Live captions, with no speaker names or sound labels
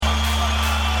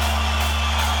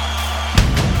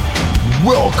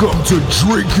Welcome to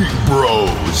Drinking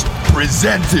Bros,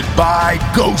 presented by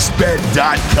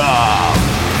GhostBed.com.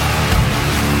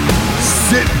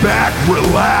 Sit back,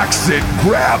 relax, and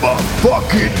grab a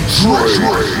fucking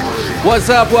drink. What's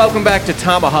up? Welcome back to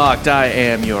Tomahawked. I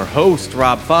am your host,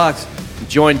 Rob Fox,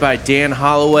 joined by Dan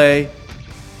Holloway.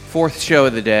 Fourth show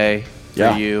of the day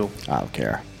for you. I don't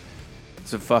care.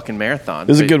 It's a fucking marathon. It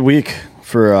was a good week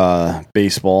for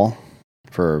baseball,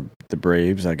 for the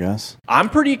Braves, I guess. I'm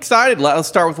pretty excited. Let's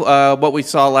start with what we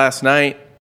saw last night.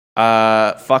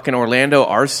 Fucking Orlando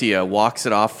Arcia walks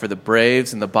it off for the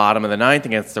Braves in the bottom of the ninth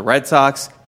against the Red Sox.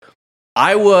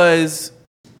 I was,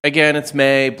 again, it's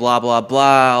May, blah, blah,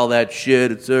 blah, all that shit,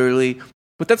 it's early.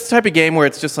 But that's the type of game where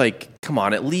it's just like, come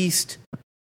on, at least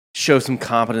show some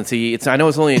competency. I know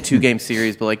it's only a 2-game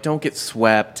series, but like, don't get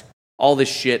swept. All this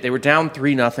shit. They were down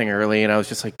 3-0 early, and I was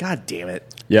just like, God damn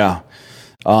it. Yeah.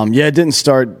 It didn't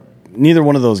start. Neither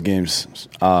one of those games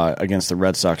against the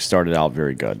Red Sox started out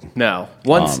very good. No.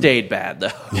 One stayed bad,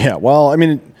 though. Yeah, well, I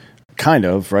mean, kind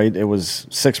of, right? It was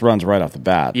 6 runs right off the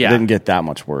bat. Yeah. It didn't get that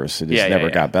much worse. It just never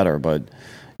got better. But,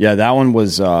 yeah, that one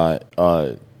was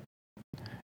Ian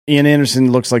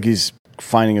Anderson looks like he's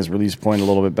finding his release point a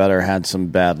little bit better, had some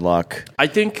bad luck. I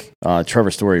think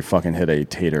Trevor Story fucking hit a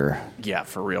tater. Yeah,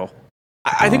 for real.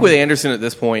 I think with Anderson at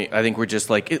this point, I think we're just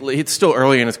like, it's still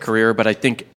early in his career, but I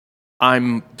think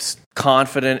I'm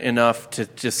confident enough to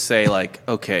just say, like,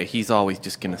 okay, he's always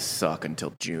just going to suck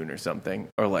until June or something,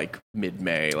 or like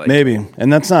mid-May. Like, maybe.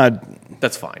 And that's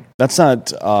fine. That's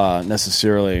not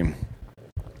necessarily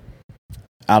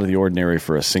out of the ordinary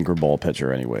for a sinker ball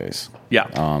pitcher anyways. Yeah.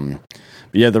 But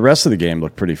yeah, the rest of the game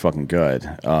looked pretty fucking good.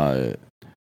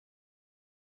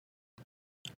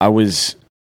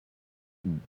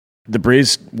 The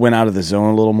Braves went out of the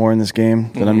zone a little more in this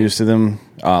game than I'm used to them.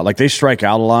 Like, they strike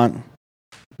out a lot,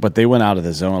 but they went out of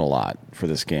the zone a lot for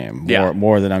this game.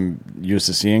 More than I'm used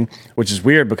to seeing, which is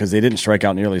weird because they didn't strike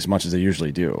out nearly as much as they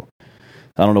usually do.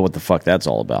 I don't know what the fuck that's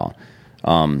all about.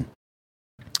 And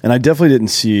I definitely didn't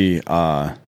see...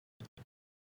 I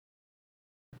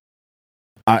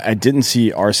didn't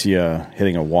see Arcia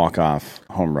hitting a walk-off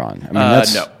home run. I mean,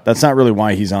 that's not really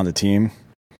why he's on the team.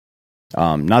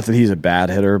 Not that he's a bad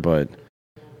hitter, but...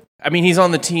 I mean, he's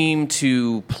on the team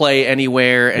to play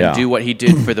anywhere and do what he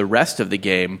did for the rest of the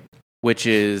game, which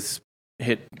is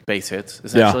hit base hits,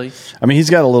 essentially. Yeah. I mean, he's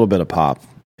got a little bit of pop.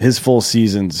 His full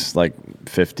season's like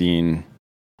 15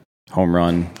 home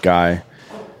run guy.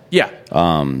 Yeah.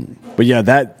 But yeah,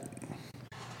 that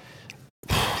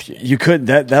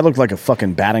looked like a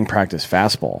fucking batting practice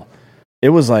fastball. It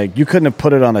was like you couldn't have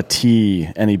put it on a tee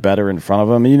any better in front of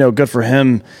him. And, you know, good for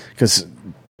him because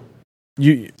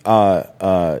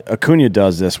Acuna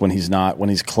does this when he's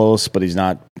close, but he's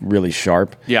not really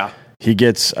sharp. Yeah, he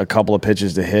gets a couple of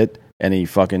pitches to hit, and he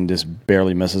fucking just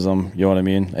barely misses them. You know what I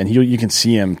mean? And you can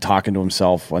see him talking to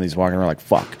himself when he's walking around like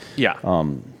fuck. Yeah.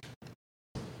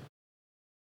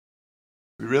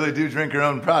 We really do drink our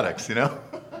own products, you know.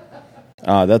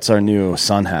 That's our new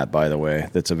sun hat, by the way.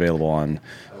 That's available on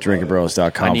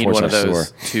drinkingbros.com. I need one of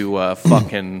those to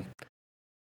fucking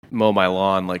mow my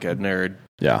lawn like a nerd.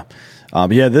 Yeah.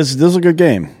 But yeah, this was a good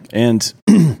game. And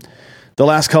the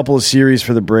last couple of series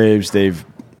for the Braves, they've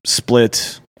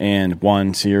split and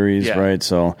won series, right?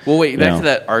 So, well, wait, back to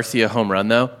that Arcia home run,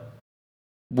 though.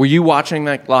 Were you watching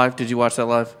that live? Did you watch that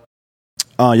live?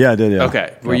 Yeah, I did, yeah.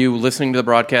 Okay. Were you listening to the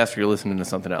broadcast or were you listening to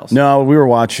something else? No, we were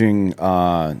watching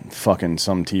fucking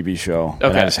some TV show. Okay.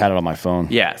 And I just had it on my phone.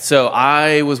 Yeah, so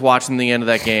I was watching the end of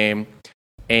that game,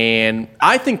 and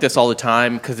I think this all the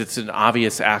time because it's an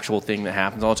obvious actual thing that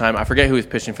happens all the time. I forget who was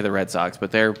pitching for the Red Sox, but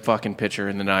their fucking pitcher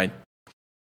in the ninth,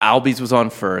 Albies was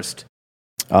on first.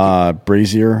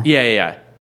 Brazier? Yeah.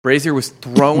 Brazier was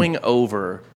throwing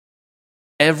over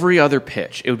every other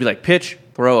pitch. It would be like pitch,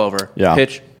 throw over,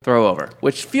 pitch, throw over,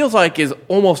 which feels like is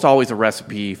almost always a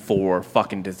recipe for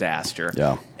fucking disaster.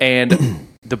 Yeah. And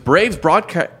the Braves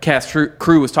broadcast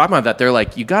crew was talking about that. They're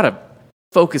like, you got to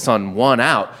focus on one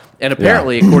out. And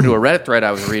apparently, according to a Reddit thread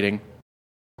I was reading,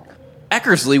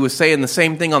 Eckersley was saying the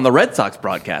same thing on the Red Sox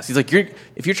broadcast. He's like,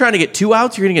 if you're trying to get 2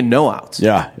 outs, you're going to get no outs.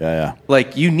 Yeah.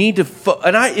 Like, you need to...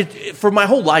 for my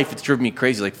whole life, it's driven me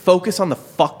crazy. Like, focus on the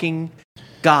fucking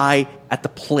guy at the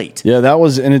plate. Yeah, that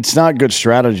was... And it's not good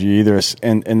strategy either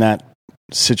in that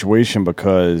situation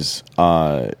because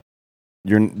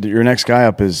your next guy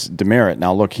up is Demerit.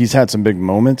 Now, look, he's had some big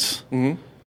moments. Mm-hmm.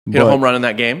 Hit a home run in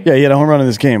that game? Yeah, he had a home run in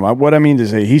this game. What I mean to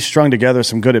say, he's strung together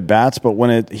some good at-bats,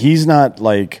 but he's not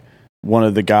like one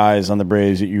of the guys on the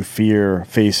Braves that you fear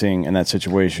facing in that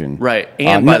situation. Right.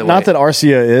 And by the way... Not that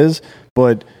Arcia is,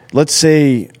 but let's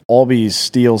say Albie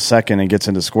steals second and gets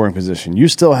into scoring position. You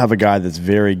still have a guy that's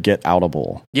very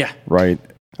get-outable. Yeah. Right?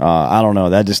 I don't know.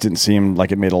 That just didn't seem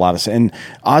like it made a lot of sense. And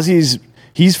Ozzy's,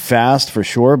 he's fast for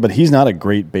sure, but he's not a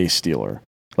great base stealer.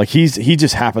 Like he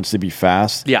just happens to be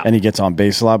fast, and he gets on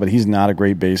base a lot, but he's not a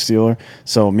great base stealer.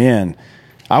 So, man,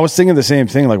 I was thinking the same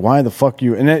thing. Like, why the fuck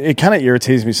you? And it kind of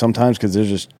irritates me sometimes because there's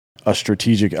just a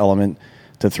strategic element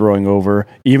to throwing over,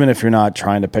 even if you're not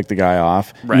trying to pick the guy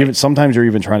off. Right. Even sometimes you're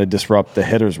even trying to disrupt the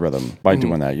hitter's rhythm by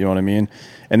doing that. You know what I mean?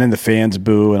 And then the fans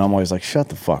boo, and I'm always like, shut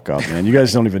the fuck up, man. You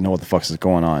guys don't even know what the fuck is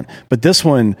going on. But this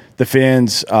one, the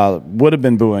fans would have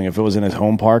been booing if it was in his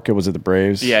home park. It was at the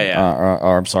Braves.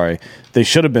 Or I'm sorry, they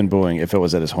should have been booing if it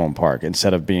was at his home park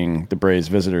instead of being the Braves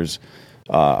visitors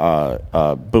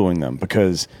booing them,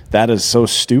 because that is so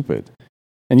stupid.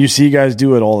 And you see guys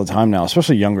do it all the time now,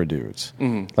 especially younger dudes.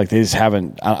 Like they just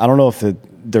haven't. I don't know if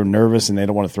they're nervous and they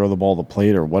don't want to throw the ball to the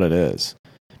plate or what it is.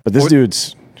 But this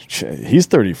dude's, he's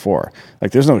 34.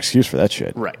 Like there's no excuse for that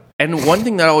shit. Right. And one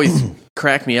thing that always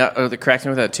cracks me up, or that cracks me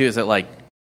with that too, is that like,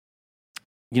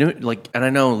 you know, like, and I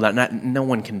know that no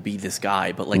one can be this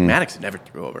guy, but like Maddox never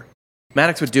threw over.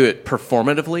 Maddox would do it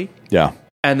performatively. Yeah.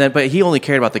 But he only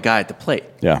cared about the guy at the plate.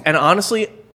 Yeah. And honestly,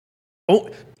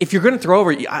 if you're going to throw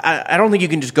over, I don't think you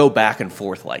can just go back and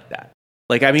forth like that.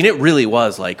 Like, I mean, it really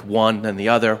was like one, then the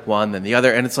other, one, then the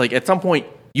other. And it's like, at some point,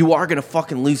 you are going to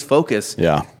fucking lose focus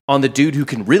on the dude who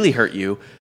can really hurt you.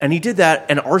 And he did that,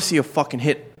 and Arcia fucking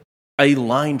hit a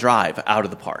line drive out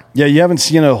of the park. Yeah, you haven't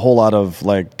seen a whole lot of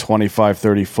like 25,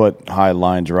 30-foot high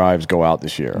line drives go out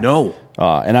this year. No.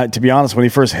 And to be honest, when he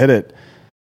first hit it,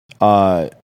 I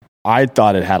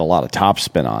thought it had a lot of top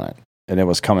spin on it. And it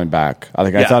was coming back.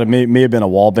 I thought it may have been a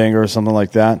wall banger or something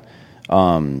like that.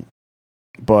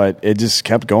 But it just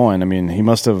kept going. I mean, he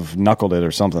must have knuckled it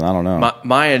or something. I don't know.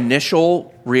 My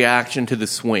initial reaction to the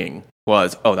swing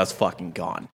was, oh, that's fucking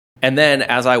gone. And then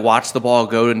as I watched the ball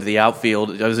go into the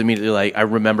outfield, I was immediately like, I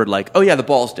remembered like, oh yeah, the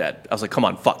ball's dead. I was like, come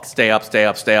on, fuck, stay up, stay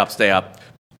up, stay up, stay up.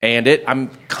 And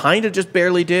I'm kind of just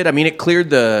barely did. I mean, it cleared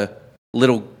the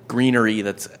little greenery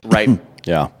that's right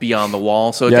beyond the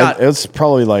wall. So it's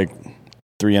probably like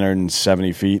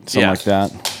 370 feet, something like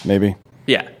that, maybe.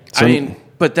 Yeah. So, I mean,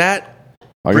 but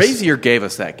Brazier gave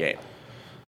us that game.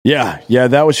 Yeah,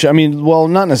 that was, I mean, well,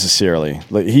 not necessarily.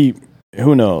 Like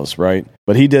who knows, right?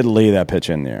 But he did lay that pitch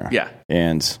in there. Yeah.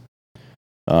 And,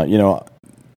 you know,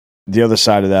 the other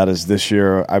side of that is this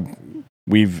year,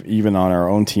 we've even on our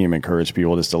own team encouraged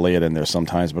people just to lay it in there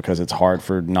sometimes because it's hard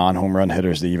for non-home run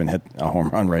hitters to even hit a home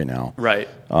run right now. Right.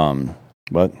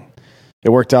 But it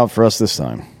worked out for us this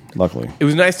time. Luckily. It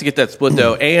was nice to get that split,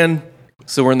 though. And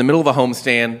so we're in the middle of a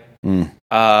homestand,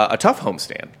 a tough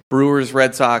homestand. Brewers,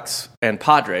 Red Sox, and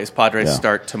Padres. Padres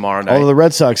start tomorrow night. Although the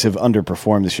Red Sox have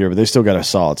underperformed this year, but they still got a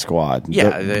solid squad.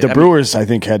 Yeah. The Brewers, I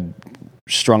think, had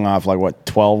strung off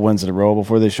 12 wins in a row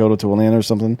before they showed it to Atlanta or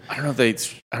something. I don't know if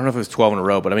it was 12 in a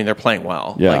row, but I mean, they're playing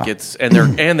well. Yeah. Like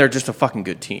they're just a fucking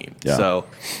good team. Yeah. So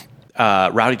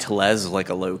Rowdy Tellez is like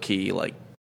a low-key, like,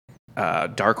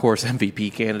 dark horse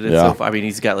MVP candidate. Yeah. So I mean,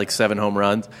 he's got like 7 home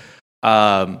runs.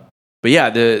 But yeah,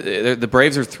 the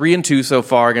Braves are 3-2 so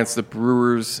far against the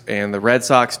Brewers, and the Red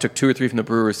Sox took 2 or 3 from the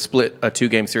Brewers, split a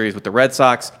 2-game series with the Red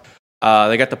Sox.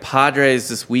 They got the Padres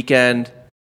this weekend.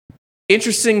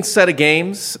 Interesting set of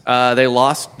games.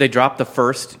 They dropped the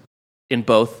first in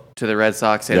both to the Red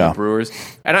Sox and the Brewers.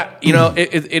 And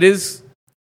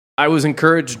I was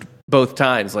encouraged both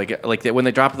times. Like when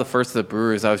they dropped the first of the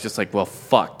Brewers, I was just like, well,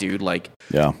 fuck, dude. Like,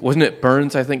 wasn't it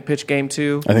Burns, I think, pitch game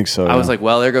 2? I think so. I was like,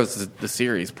 well, there goes the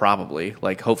series, probably.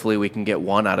 Like, hopefully we can get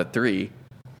 1 out of 3.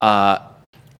 I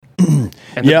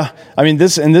mean,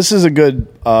 this is a good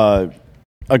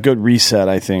reset,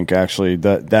 I think, actually.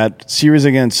 That series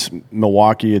against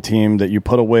Milwaukee, a team that you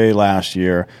put away last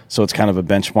year, so it's kind of a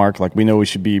benchmark. Like, we know we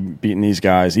should be beating these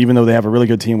guys. Even though they have a really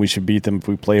good team, we should beat them if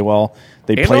we play well.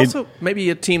 Also maybe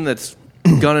a team that's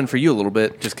gunning for you a little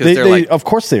bit, just because they're like... Of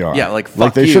course they are. Yeah,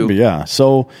 fuck they you. should be, yeah.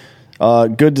 So,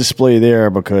 good display there,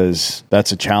 because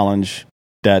that's a challenge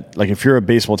that, like, if you're a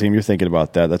baseball team, you're thinking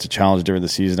about that. That's a challenge during the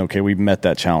season. Okay, we've met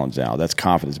that challenge now. That's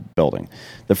confidence building.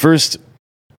 The first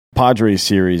Padres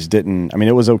series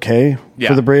it was okay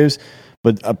for the Braves,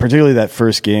 but particularly that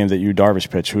first game that Darvish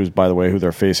pitched, who's, by the way, who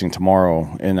they're facing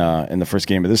tomorrow in the first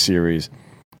game of this series,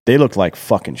 they looked like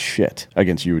fucking shit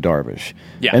against Darvish.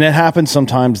 Yeah. And it happens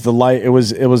sometimes. It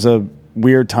was a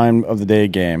weird time of the day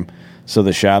game, so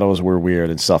the shadows were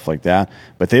weird and stuff like that,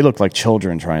 but they looked like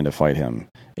children trying to fight him.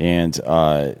 And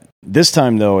this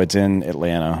time, though, it's in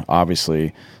Atlanta,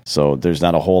 obviously, so there's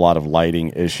not a whole lot of lighting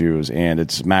issues, and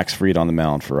it's Max Fried on the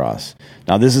mound for us.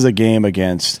 Now, this is a game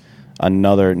against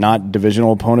another, not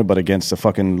divisional opponent, but against a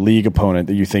fucking league opponent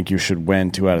that you think you should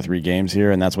win 2 out of 3 games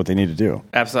here, and that's what they need to do.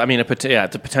 Absolutely. I mean,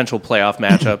 it's a potential playoff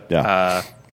matchup.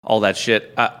 All that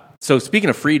shit. So speaking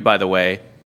of Fried, by the way,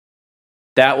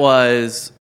 that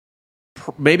was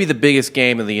maybe the biggest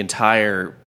game of the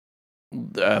entire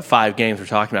 5 games we're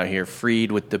talking about here.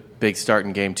 Fried with the big start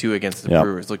in Game 2 against the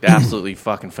Brewers looked absolutely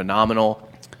fucking phenomenal.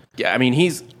 Yeah, I mean,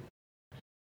 he's...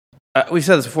 we've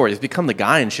said this before. He's become the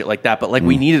guy and shit like that, but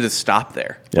we needed to stop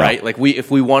there, right? Like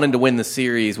if we wanted to win the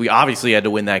series, we obviously had to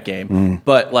win that game.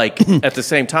 But at the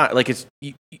same time,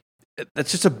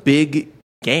 that's just a big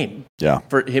game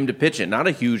for him to pitch in. Not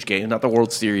a huge game, not the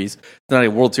World Series. It's not a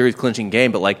World Series clinching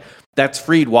game, but that's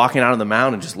Fried walking out on the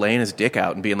mound and just laying his dick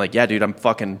out and being like, "Yeah, dude, I'm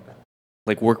fucking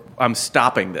I'm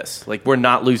stopping this. We're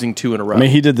not losing 2 in a row." I mean,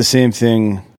 he did the same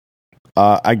thing.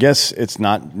 I guess it's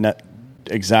not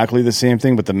exactly the same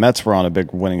thing, but the Mets were on a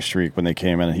big winning streak when they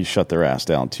came in, and he shut their ass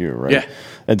down too, right? Yeah.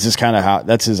 It's just kind of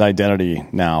that's his identity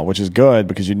now, which is good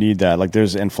because you need that.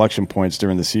 There's inflection points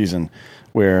during the season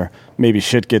where maybe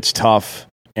shit gets tough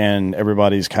and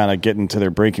everybody's kind of getting to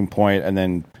their breaking point, and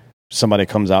then somebody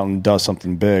comes out and does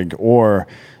something big, or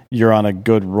you're on a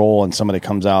good roll and somebody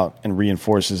comes out and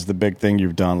reinforces the big thing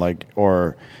you've done,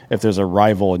 or if there's a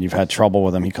rival and you've had trouble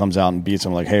with him, he comes out and beats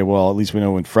him, hey, well, at least we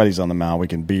know when Freddie's on the mound, we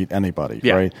can beat anybody,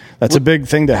 right? That's a big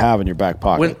thing to have in your back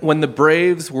pocket. When the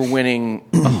Braves were winning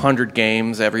 100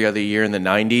 games every other year in the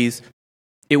 90s,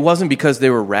 it wasn't because they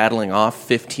were rattling off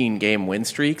 15-game win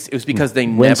streaks. It was because they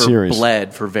never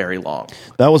bled for very long.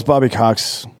 That was Bobby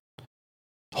Cox's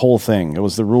whole thing. It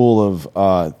was the rule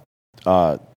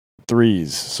of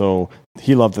threes. So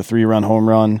he loved the 3-run home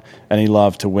run, and he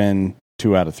loved to win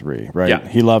 2 out of 3, right?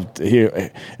 Yeah.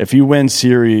 If you win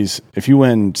series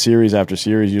after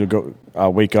series, you go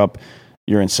wake up,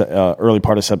 you're in early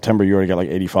part of September, you already got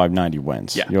 85, 90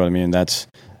 wins. Yeah. You know what I mean?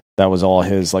 That was all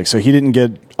his, so he didn't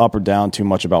get up or down too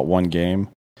much about one game.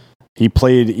 He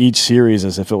played each series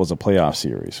as if it was a playoff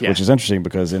series, which is interesting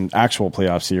because in actual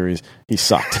playoff series, he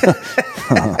sucked.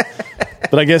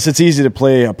 But I guess it's easy to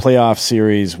play a playoff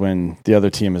series when the other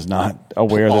team is not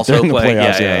aware that they're in the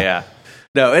playoffs. Yeah.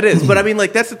 No, it is. But I mean,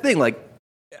 that's the thing.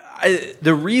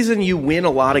 The reason you win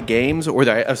a lot of games, or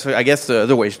I guess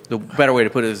the better way to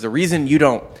put it is the reason you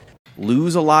don't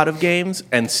lose a lot of games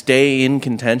and stay in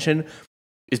contention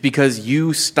is because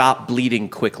you stop bleeding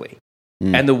quickly.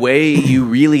 And the way you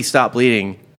really stop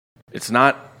bleeding, it's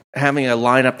not having a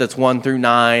lineup that's 1 through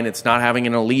 9. It's not having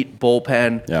an elite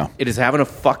bullpen. Yeah. It is having a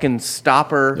fucking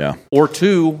stopper or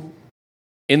 2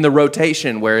 in the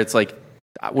rotation where it's we're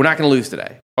not going to lose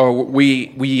today. Or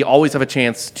we always have a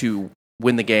chance to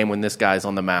win the game when this guy's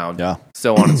on the mound.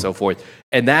 So on and so forth.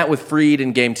 And that with Fried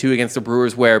in Game 2 against the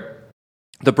Brewers, where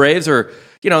the Braves are,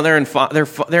 they're in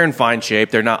fine shape.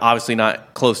 They're obviously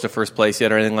not close to first place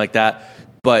yet or anything like that.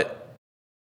 But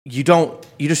you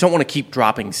just don't want to keep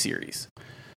dropping series.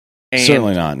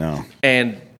 Certainly not, no.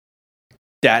 And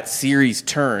that series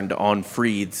turned on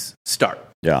Fried's start.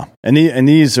 Yeah. And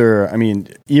these are, I mean,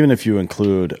 even if you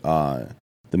include the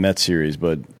Mets series,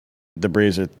 but the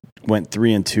Braves went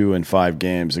 3-2 in 5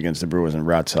 games against the Brewers and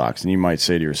Red Sox. And you might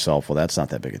say to yourself, well, that's not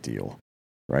that big a deal,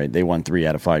 right? They won 3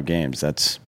 out of 5 games.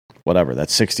 That's whatever.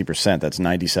 That's 60%. That's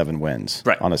 97 wins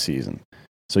on a season.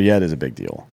 So, yeah, it is a big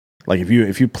deal.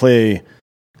 If you play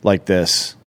like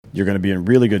this, you're going to be in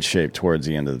really good shape towards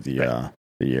the end of the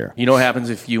year. You know what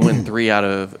happens if you win 3 out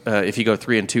of if you go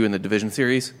 3-2 in the division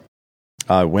series?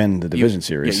 Win the division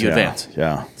series. You advance.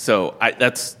 Yeah. So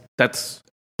that's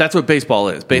what baseball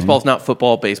is. Baseball's not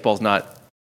football. Baseball's not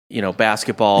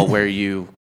basketball where you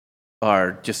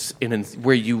are just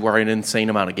where you are an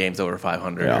insane amount of games over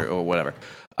 500 or whatever.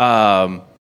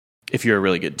 If you're a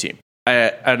really good team,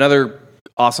 another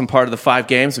awesome part of the 5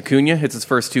 games, Acuna hits his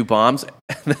first 2 bombs.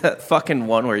 That fucking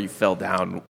one where he fell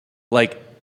down. What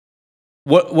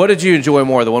did you enjoy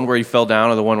more? The one where he fell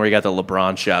down or the one where he got the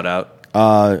LeBron shout out?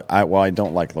 I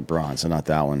don't like LeBron, so not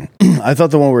that one. I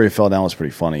thought the one where he fell down was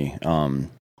pretty funny. I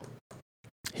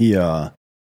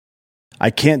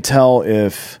can't tell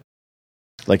if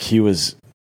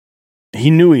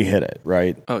he knew he hit it,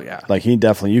 right? Oh yeah. He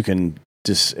definitely, you can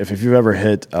just, if you've ever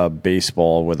hit a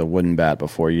baseball with a wooden bat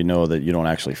before, you know that you don't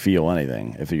actually feel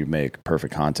anything if you make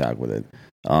perfect contact with it.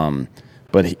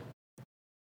 But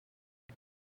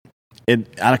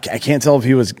I can't tell if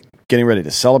he was getting ready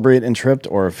to celebrate and tripped,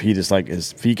 or if he just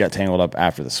his feet got tangled up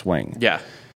after the swing. Yeah.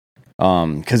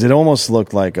 Because it almost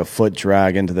looked like a foot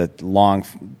drag into the long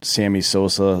Sammy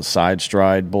Sosa side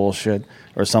stride bullshit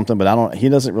or something, but he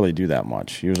doesn't really do that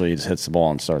much. Usually he just hits the ball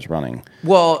and starts running.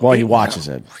 Well, he watches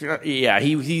it. Yeah,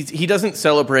 he doesn't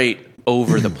celebrate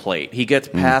over the plate. He gets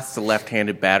past the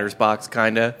left-handed batter's box,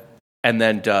 kind of, and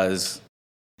then does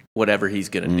whatever he's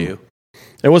going to do.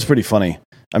 It was pretty funny.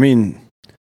 I mean,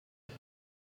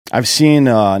 I've seen,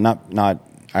 not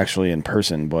actually in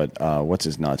person, but what's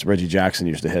his nuts? Reggie Jackson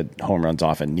used to hit home runs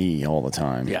off a knee all the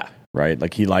time. Yeah. Right?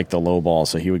 Like, he liked the low ball,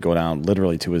 so he would go down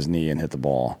literally to his knee and hit the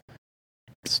ball.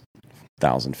 It's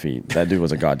 1,000 feet. That dude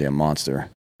was a goddamn monster.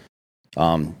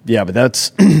 Yeah, but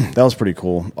that was pretty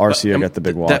cool. Arcia got the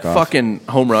big walk-off. That fucking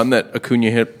home run that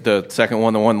Acuna hit, the second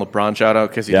one, the one LeBron shot out,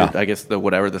 because he did, I guess,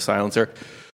 the silencer.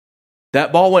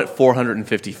 That ball went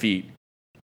 450 feet.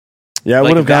 Yeah, it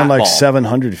like would have gone like ball.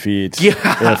 700 feet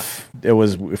if you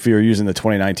were using the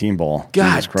 2019 ball.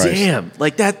 God damn.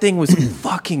 Like, that thing was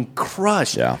fucking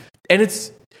crushed. Yeah. And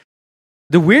it's...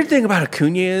 The weird thing about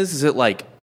Acuna is that, like,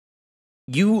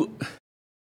 you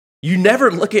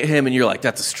never look at him and you're like,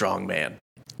 that's a strong man.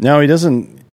 No, he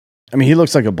doesn't... I mean, he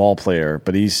looks like a ball player,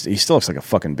 but he still looks like a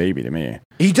fucking baby to me.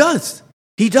 He does.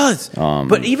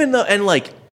 But even though... And, like,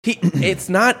 it's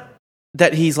not...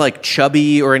 that he's like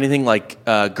chubby or anything like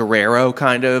Guerrero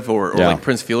kind of or like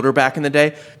Prince Fielder back in the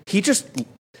day. He just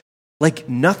like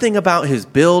nothing about his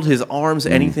build, his arms,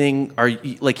 anything are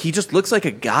like he just looks like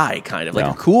a guy kind of like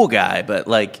a cool guy. But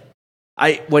like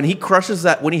when he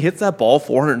hits that ball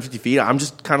 450 feet, I'm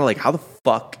just kind of like, how the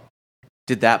fuck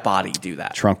did that body do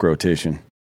that? Trunk rotation.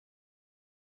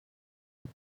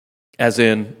 As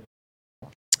in,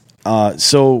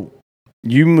 so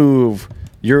you move.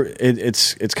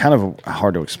 It's kind of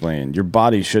hard to explain. Your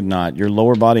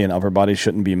lower body and upper body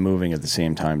shouldn't be moving at the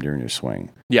same time during your swing.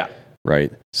 Yeah.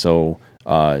 Right. So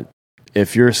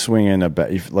if you're swinging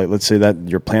let's say that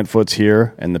your plant foot's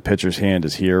here and the pitcher's hand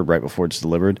is here right before it's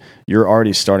delivered, you're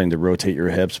already starting to rotate your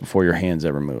hips before your hands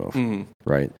ever move. Mm-hmm.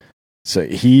 Right. So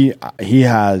he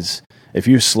has, if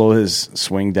you slow his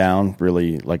swing down,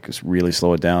 really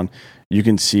slow it down, you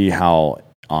can see how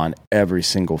on every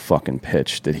single fucking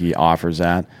pitch that he offers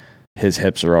at, his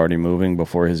hips are already moving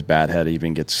before his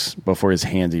before his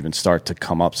hands even start to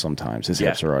come up sometimes. His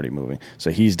hips are already moving. So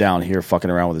he's down here fucking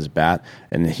around with his bat,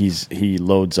 and he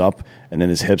loads up, and then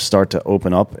his hips start to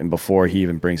open up, and before he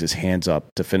even brings his hands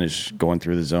up to finish going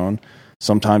through the zone,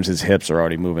 sometimes his hips are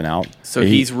already moving out. So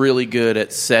he's really good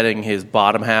at setting his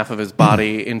bottom half of his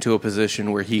body into a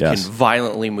position where he can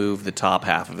violently move the top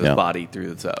half of his body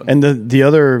through the zone. And the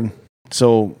other...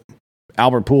 So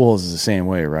Albert Pujols is the same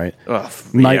way, right?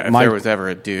 If there was ever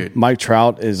a dude. Mike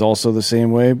Trout is also the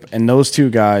same way. And those two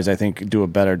guys, I think, do a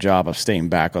better job of staying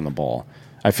back on the ball.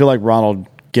 I feel like Ronald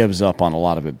gives up on a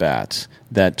lot of at-bats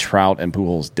that Trout and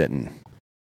Pujols didn't.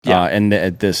 Yeah.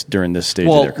 During this stage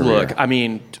of their career. Look, I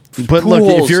mean... But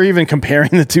look, if you're even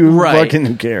comparing the two, fucking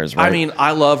who cares, right? I mean,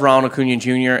 I love Ronald Acuna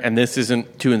Jr., and this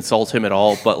isn't to insult him at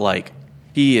all, but, like,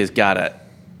 he has got to...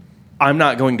 I'm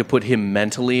not going to put him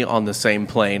mentally on the same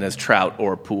plane as Trout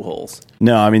or Pujols.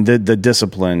 No, I mean, the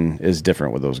discipline is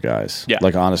different with those guys. Yeah.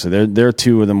 Like, honestly, they're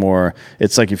two of the more...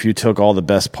 It's like if you took all the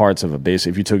best parts of a base,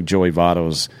 if you took Joey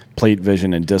Votto's plate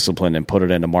vision and discipline and put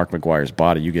it into Mark McGwire's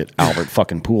body, you get Albert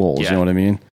fucking Pujols. You know what I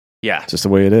mean? Yeah. It's just the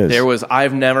way it is.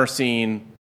 I've never seen...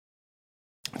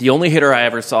 The only hitter I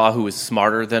ever saw who was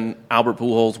smarter than Albert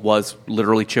Pujols was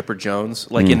literally Chipper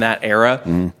Jones, like in that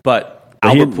era. But...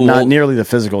 Albert Pujols, not nearly the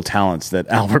physical talents that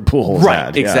Albert Pujols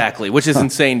had. Exactly, which is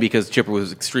insane because Chipper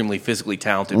was extremely physically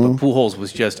talented, but Pujols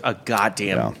was just a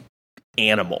goddamn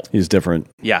animal. He's different.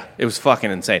 Yeah, it was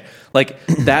fucking insane. Like,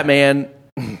 that man,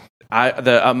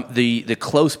 the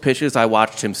close pitches I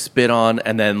watched him spit on,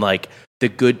 and then, like, the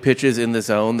good pitches in the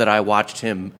zone that I watched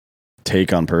him...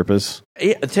 Take on purpose?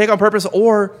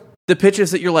 Or... The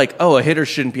pitches that you're like, oh, a hitter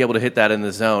shouldn't be able to hit that in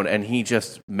the zone, and he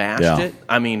just mashed it.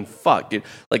 I mean, fuck, dude.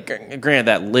 Like,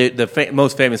 granted, the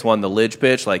most famous one, the Lidge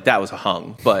pitch, like, that was a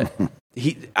hung. But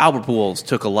Albert Pujols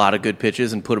took a lot of good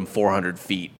pitches and put them 400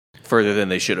 feet further than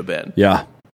they should have been. Yeah,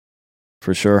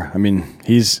 for sure. I mean,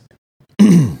 he's...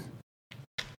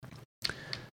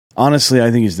 Honestly,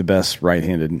 I think he's the best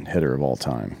right-handed hitter of all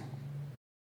time.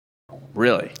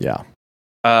 Really? Yeah.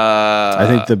 I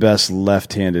think the best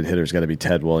left-handed hitter's got to be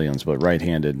Ted Williams, but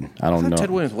right-handed, I don't know. Ted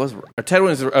Williams was...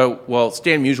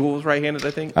 Stan Musial was right-handed,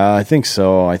 I think? I think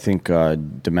so. I think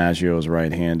DiMaggio is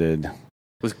right-handed.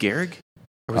 Was Gehrig?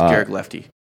 Or was Gehrig lefty?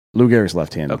 Lou Gehrig's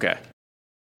left-handed. Okay.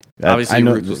 Obviously,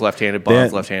 Root was left-handed.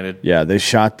 Bond's left-handed. Yeah, they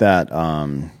shot that...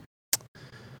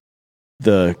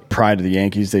 the Pride of the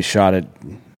Yankees, they shot it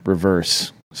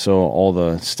reverse. So all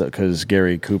the stuff, because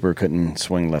Gary Cooper couldn't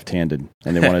swing left-handed,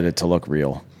 and they wanted it to look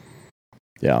real.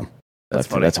 Yeah, that's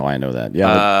funny. That's how I know that.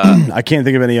 Yeah, I can't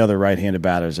think of any other right-handed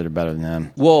batters that are better than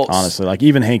them. Well, honestly, like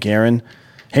even Hank Aaron.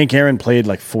 Hank Aaron played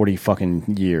like 40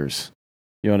 fucking years,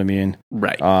 You know what I mean?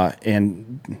 Right.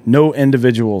 And no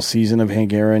individual season of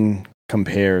Hank Aaron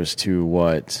compares to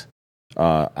what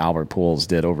Albert Pujols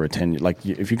did over a 10 year. Like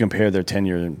if you compare their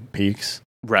 10-year peaks,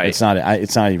 right? It's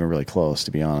not even really close,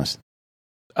 to be honest.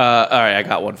 All right, I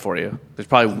got one for you. There's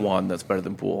probably one that's better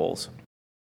than Pujols.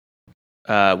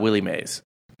 Willie Mays.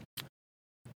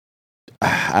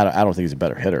 I don't think he's a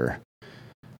better hitter.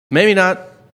 Maybe not.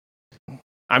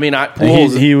 I mean,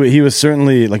 Pujols, he was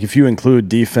certainly, like, if you include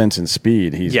defense and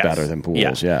speed, he's better than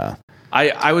Pujols. Yeah.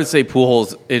 I would say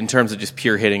Pujols, in terms of just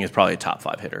pure hitting, is probably a top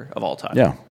 5 hitter of all time.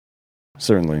 Yeah,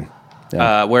 certainly.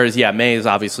 Yeah. Whereas, Mays,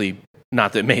 obviously,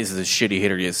 not that Mays is a shitty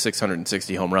hitter. He has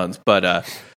 660 home runs, but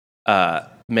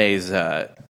Mays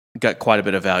got quite a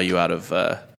bit of value out of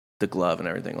the glove and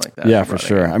everything like that. Yeah, for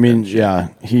sure. I mean,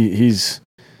 he's...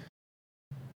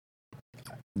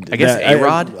 I guess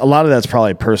A-Rod? A lot of that's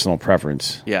probably personal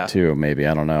preference, too, maybe.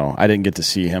 I don't know. I didn't get to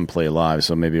see him play live,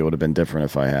 so maybe it would have been different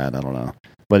if I had. I don't know.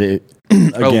 But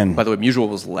again... by the way, Musial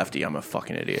was lefty. I'm a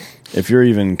fucking idiot. If you're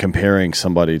even comparing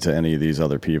somebody to any of these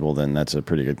other people, then that's a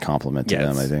pretty good compliment to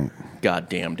them, I think.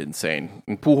 Goddamned insane.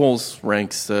 And Pujols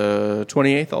ranks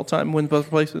 28th all-time wins above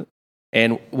replacement.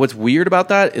 And what's weird about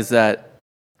that is that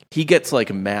he gets,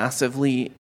 like,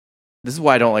 massively... This is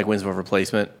why I don't like wins above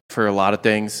replacement for a lot of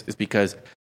things, is because...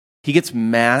 He gets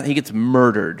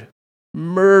murdered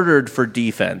for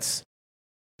defense,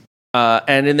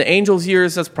 and in the Angels'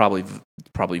 years, that's probably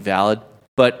valid.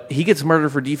 But he gets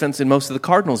murdered for defense in most of the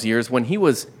Cardinals' years when he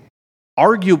was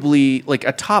arguably like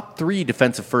a top 3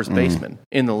 defensive first baseman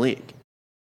in the league.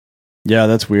 Yeah,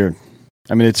 that's weird.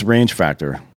 I mean, it's range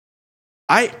factor,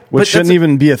 which shouldn't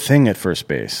even be a thing at first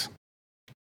base.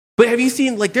 But have you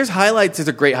seen, like, there's highlights? There's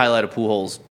a great highlight of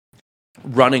Pujols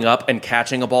running up and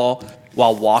catching a ball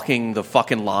while walking the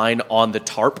fucking line on the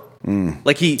tarp.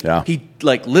 Like he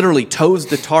like literally toes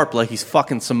the tarp like he's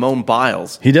fucking Simone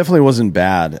Biles. He definitely wasn't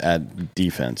bad at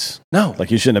defense. No. Like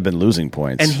he shouldn't have been losing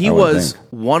points. And he was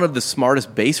one of the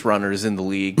smartest base runners in the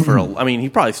league I mean, he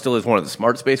probably still is one of the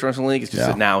smartest base runners in the league. It's just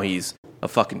that now he's a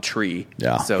fucking tree.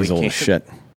 Yeah. So he's old as shit.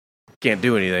 Can't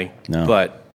do anything. No.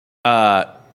 But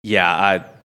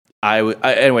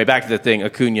anyway, back to the thing.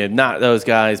 Acuna, not those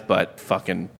guys, but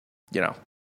fucking,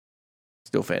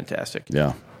 still fantastic.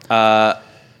 Yeah.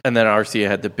 And then Arcia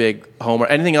had the big homer.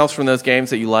 Anything else from those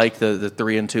games that you liked? The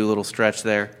 3-2 little stretch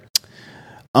there?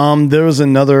 There was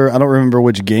another, I don't remember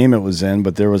which game it was in,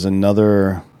 but there was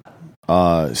another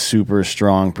super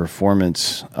strong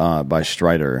performance by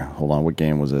Strider. Hold on, what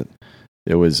game was it?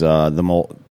 It was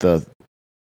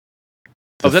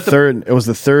it was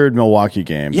the third Milwaukee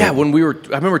game. Yeah, I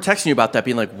remember texting you about that,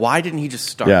 being like, why didn't he just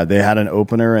start? Yeah, they had an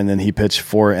opener, and then he pitched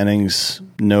 4 innings,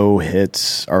 no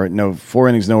hits, 4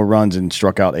 innings, no runs, and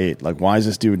struck out 8. Like, why is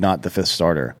this dude not the 5th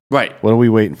starter? Right. What are we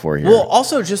waiting for here? Well,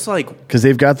 also just like... Because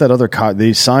they've got that other...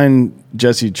 they signed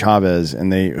Jesse Chavez,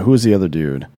 and who was the other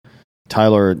dude?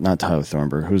 Not Tyler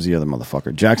Thornburg. Who's the other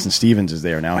motherfucker? Jackson Stevens is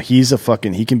there now. He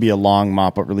can be a long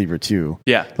mop-up reliever too.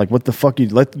 Yeah. Like, what the fuck?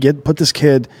 Put this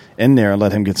kid in there and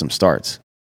let him get some starts.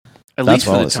 At least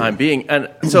for the time being. And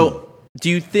so, do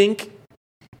you think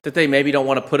that they maybe don't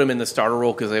want to put him in the starter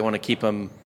role because they want to keep him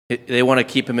in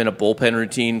a bullpen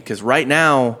routine? Because right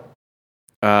now,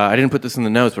 I didn't put this in the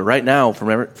notes, but right now,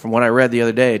 from what I read the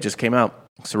other day, it just came out,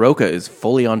 Soroka is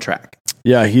fully on track.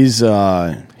 Yeah, he's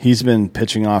been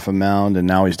pitching off a mound, and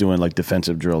now he's doing like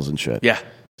defensive drills and shit. Yeah,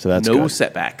 so that's no good.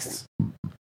 setbacks.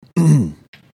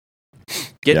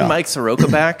 Getting Mike Soroka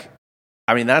back,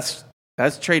 I mean that's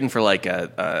trading for like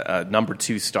a number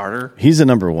 2 starter. He's a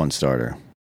number 1 starter,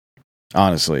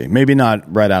 honestly. Maybe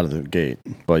not right out of the gate,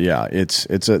 but yeah, that's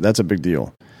a big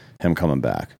deal. Him coming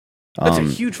back. That's a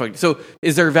huge fucking. So,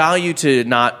 is there value to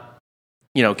not,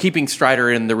 keeping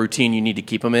Strider in the routine you need to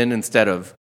keep him in instead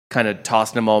of kind of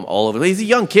tossing him all over? He's a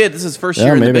young kid. This is his first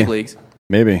year in the big leagues.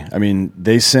 Maybe. I mean,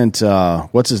 they sent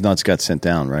what's his nuts got sent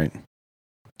down, right?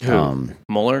 Who?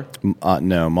 Muller?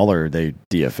 No, Muller. They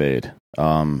DFA'd.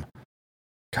 God,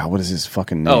 what is his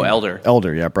fucking name? Oh, Elder.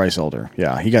 Elder, yeah, Bryce Elder.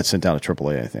 Yeah, he got sent down to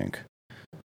AAA, I think.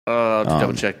 I'll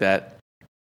double check that.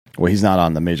 Well, he's not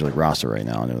on the major league roster right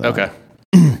now. I know that. Okay.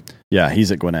 Yeah,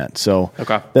 he's at Gwinnett, so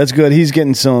okay. That's good. He's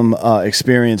getting some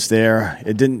experience there.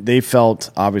 They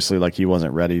felt obviously like he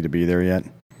wasn't ready to be there yet.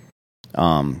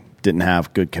 Didn't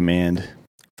have good command.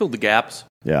 Filled the gaps.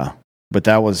 Yeah, but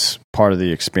that was part of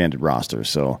the expanded roster.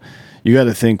 So you got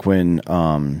to think when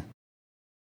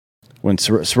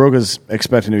Soroka's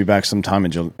expecting to be back sometime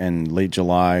in late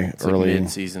July, it's early like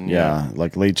mid-season. Yeah,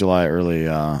 like late July, early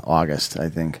August, I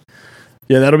think.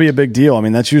 Yeah, that'll be a big deal. I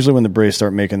mean, that's usually when the Braves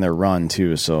start making their run,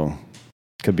 too, so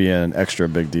could be an extra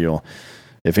big deal.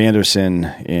 if Anderson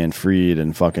and Fried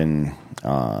and fucking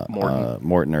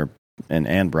Morton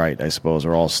and Bright, I suppose,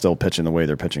 are all still pitching the way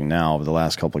they're pitching now over the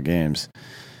last couple of games,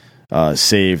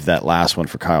 save that last one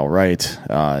for Kyle Wright,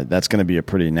 that's going to be a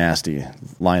pretty nasty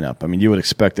lineup. I mean, you would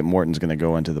expect that Morton's going to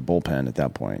go into the bullpen at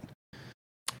that point.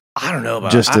 I don't know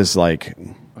about just as like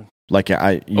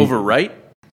over Wright.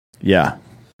 Yeah.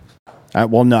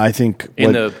 Well, no, I think if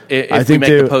we make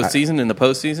the postseason in the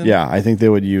postseason. Yeah, I think they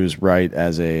would use Wright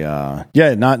as a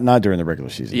not during the regular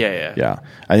season. Yeah.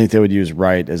 I think they would use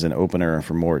Wright as an opener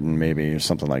for Morton, maybe, or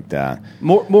something like that.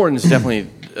 Morton's definitely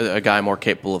a guy more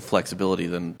capable of flexibility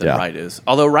than Wright is.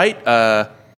 Although Wright,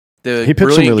 he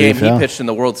brilliant game he pitched in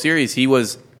the World Series, it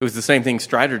was the same thing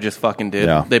Strider just fucking did.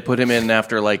 Yeah. They put him in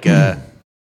after like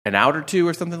an out or two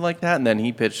or something like that, and then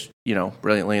he pitched,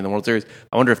 brilliantly in the World Series.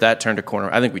 I wonder if that turned a corner.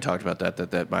 I think we talked about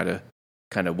that might have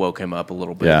kind of woke him up a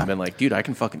little bit and been like, dude, I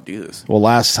can fucking do this. Well,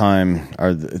 last time,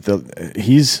 that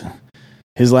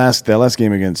last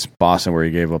game against Boston where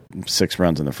he gave up 6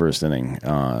 runs in the first inning.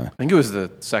 I think it was the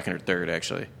second or third,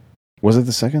 actually. Was it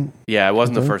the second? Yeah, it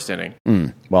wasn't the first inning.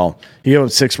 Well, he gave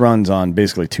up 6 runs on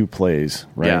basically 2 plays,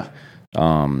 right?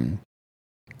 Yeah.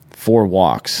 4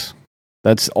 walks.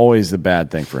 That's always the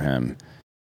bad thing for him.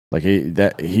 Like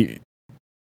if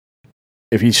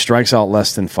he strikes out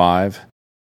less than 5,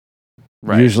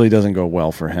 usually doesn't go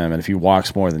well for him. And if he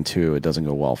walks more than 2, it doesn't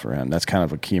go well for him. That's kind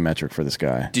of a key metric for this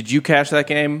guy. Did you catch that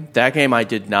game? That game I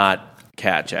did not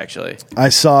catch, actually.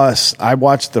 I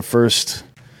watched the first,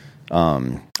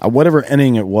 whatever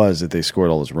inning it was that they scored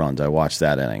all those runs. I watched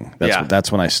that inning.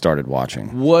 That's when I started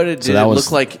watching. What did it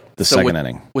look like? The second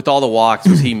inning. With all the walks,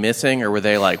 was he missing, or were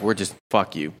they like, we're just,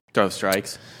 fuck you, throw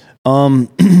strikes?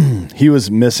 He was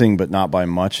missing, but not by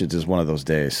much. It's just one of those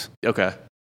days. Okay.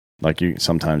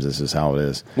 Sometimes this is how it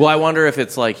is. Well, I wonder if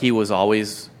it's like he was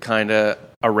always kind of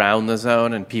around the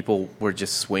zone and people were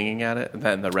just swinging at it. And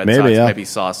then the Red Sox maybe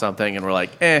saw something and were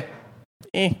like, put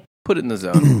it in the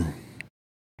zone.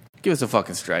 Give us a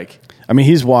fucking strike. I mean,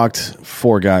 he's walked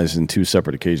 4 guys in 2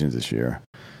 separate occasions this year.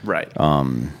 Right.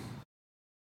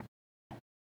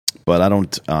 But I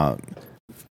don't.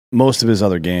 Most of his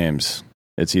other games,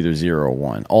 it's either 0 or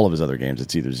 1. All of his other games,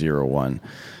 it's either 0 or 1.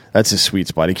 That's his sweet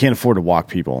spot. He can't afford to walk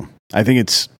people. I think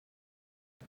it's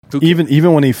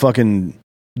even when he fucking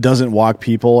doesn't walk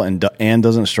people and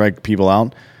doesn't strike people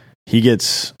out, he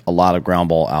gets a lot of ground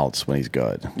ball outs when he's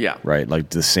good. Yeah. Right? Like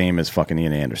the same as fucking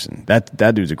Ian Anderson. That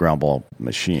dude's a ground ball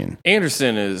machine.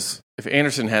 If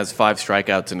Anderson has 5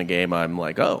 strikeouts in a game, I'm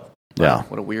like, oh, wow,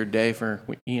 what a weird day for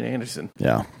Ian Anderson.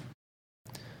 Yeah.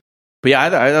 But yeah,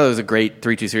 I thought it was a great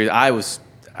 3-2 series. I'm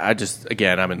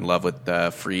in love with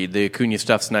Fried. The Acuna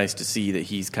stuff's nice to see that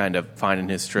he's kind of finding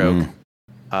his stroke.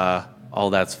 All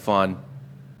that's fun.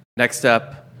 Next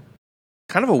up,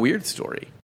 kind of a weird story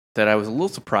that I was a little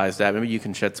surprised at. Maybe you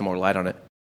can shed some more light on it.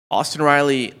 Austin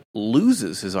Riley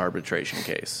loses his arbitration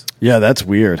case. Yeah, that's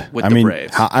weird. With the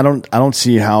Braves. I don't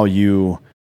see how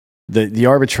the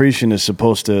arbitration is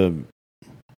supposed to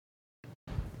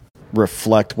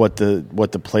reflect what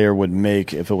the player would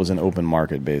make if it was an open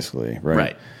market, basically,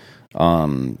 right?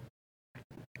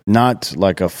 Not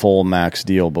like a full max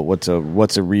deal, but what's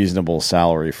a reasonable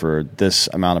salary for this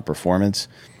amount of performance?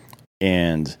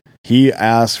 And he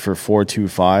asked for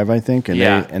 425, I think,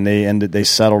 and they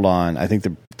settled on. I think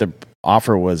the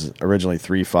offer was originally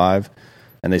 3.5,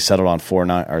 and they settled on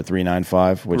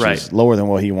 3.95, which is lower than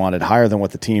what he wanted, higher than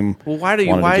what the team. Well,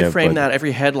 why frame that?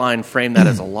 Every headline frame that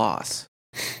as a loss.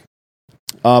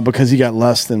 Because he got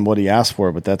less than what he asked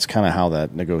for, but that's kind of how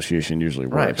that negotiation usually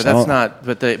works. Right, but that's not.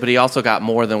 But he also got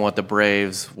more than what the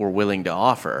Braves were willing to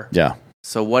offer. Yeah.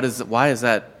 So why is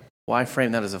that? Why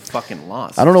frame that as a fucking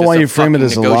loss? I don't know why you frame it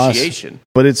as a loss.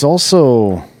 But it's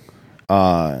also,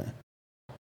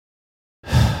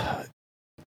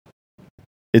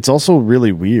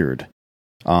 really weird.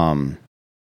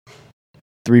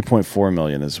 3.4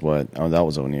 million is what. Oh, that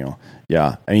was O'Neill.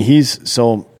 Yeah, I mean he's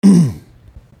so.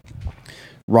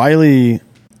 Riley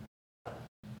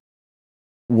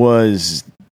was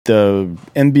the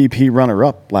MVP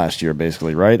runner-up last year,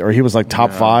 basically, right? Or he was like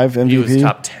top 5 MVP? He was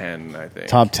top 10, I think.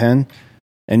 Top 10?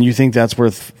 And you think that's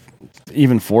worth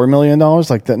even $4 million?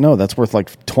 Like that? No, that's worth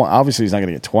like 20. Obviously, he's not going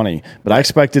to get 20, but I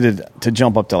expected it to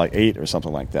jump up to like 8 or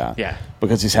something like that. Yeah.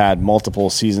 Because he's had multiple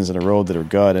seasons in a row that are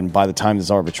good, and by the time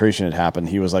this arbitration had happened,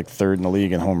 he was like 3rd in the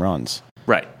league in home runs.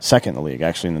 Right. 2nd in the league,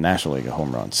 actually, in the National League of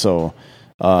home runs. So,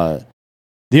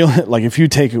 if you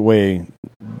take away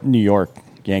New York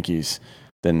Yankees,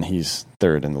 then he's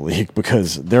third in the league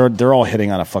because they're all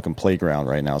hitting on a fucking playground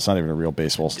right now. It's not even a real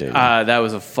baseball stadium. That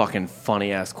was a fucking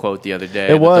funny ass quote the other day.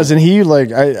 It was, and he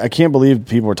I can't believe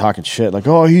people were talking shit like,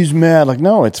 oh, he's mad. Like,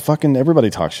 no, it's fucking everybody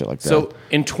talks shit like that. So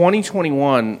in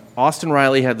 2021, Austin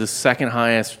Riley had the second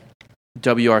highest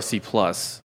WRC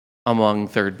plus among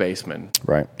third basemen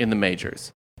in the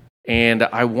majors. And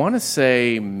I want to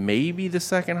say maybe the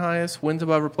second highest wins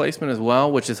above replacement as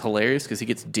well, which is hilarious because he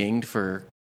gets dinged for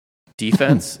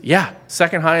defense. Yeah,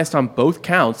 second highest on both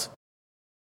counts.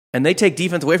 And they take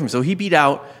defense away from him. So he beat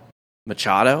out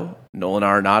Machado, Nolan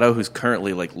Arenado, who's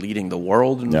currently like leading the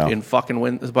world in fucking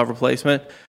wins above replacement.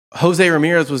 Jose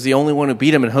Ramirez was the only one who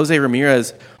beat him, and Jose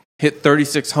Ramirez hit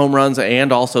 36 home runs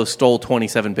and also stole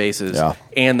 27 bases. Yeah.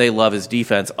 And they love his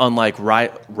defense, unlike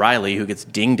Riley, who gets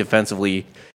dinged defensively,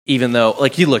 even though,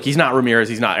 like, he's not Ramirez,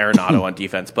 he's not Arenado on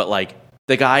defense, but like,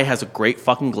 the guy has a great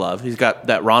fucking glove. He's got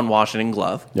that Ron Washington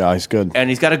glove. Yeah, he's good. And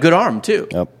he's got a good arm, too.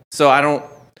 Yep. So I don't...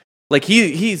 Like,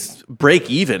 he's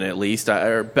break-even, at least.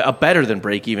 Or better than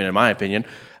break-even, in my opinion.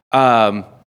 I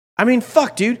mean,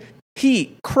 fuck, dude.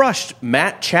 He crushed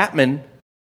Matt Chapman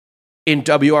in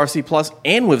WRC Plus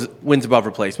and wins above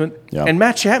replacement. Yep. And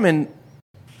Matt Chapman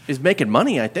is making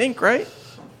money, I think, right?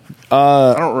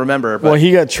 I don't remember. But. Well,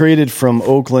 he got traded from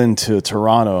Oakland to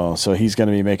Toronto, so he's going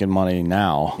to be making money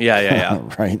now. Yeah.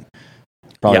 Right?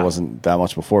 Probably wasn't that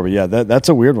much before, but yeah, that's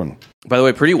a weird one. By the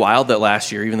way, pretty wild that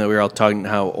last year, even though we were all talking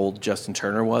how old Justin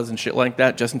Turner was and shit like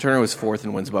that, Justin Turner was fourth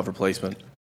in wins above replacement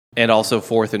and also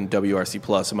fourth in WRC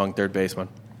Plus among third basemen.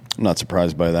 I'm not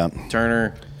surprised by that.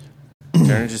 Turner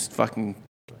just fucking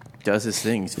does his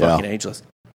thing. He's fucking ageless.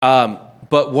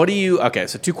 But what do you... Okay,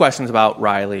 so two questions about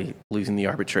Riley losing the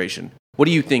arbitration. What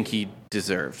do you think he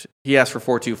deserved? He asked for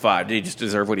 4.25. Did he just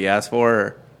deserve what he asked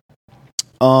for?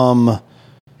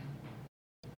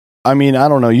 I mean, I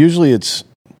don't know. Usually it's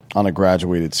on a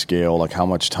graduated scale. Like, how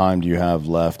much time do you have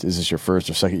left? Is this your first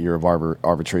or second year of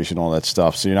arbitration, all that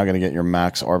stuff? So you're not going to get your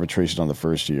max arbitration on the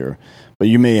first year. But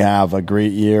you may have a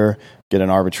great year, get an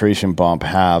arbitration bump,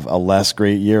 have a less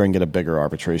great year, and get a bigger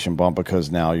arbitration bump because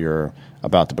now you're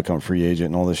about to become a free agent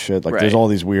and all this shit. Like, there's all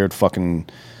these weird fucking...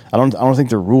 I don't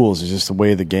think they're rules. It's just the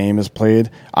way the game is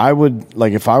played. I would,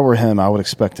 like, if I were him, I would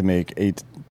expect to make $8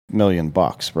 million,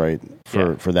 right,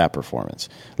 for that performance.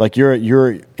 Like, you're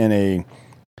in a...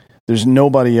 There's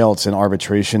nobody else in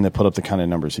arbitration that put up the kind of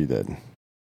numbers he did,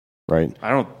 right?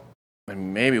 I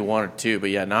mean, maybe one or two, but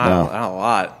not a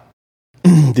lot.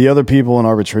 The other people in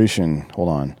arbitration, hold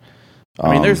on.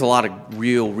 I mean, there's a lot of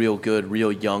real good,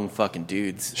 real young fucking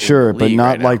dudes. Sure, but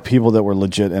not like people that were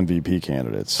legit MVP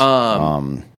candidates.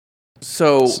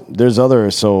 So there's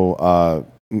other. So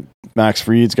Max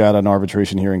Fried's got an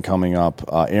arbitration hearing coming up.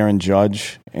 Aaron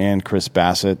Judge and Chris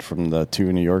Bassett from the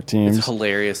two New York teams. It's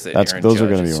hilarious that Aaron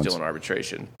Judge is still in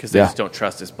arbitration because they just don't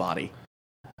trust his body.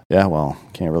 Yeah, well,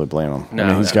 can't really blame him. I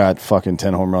mean, he's got fucking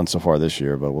 10 home runs so far this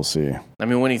year, but we'll see. I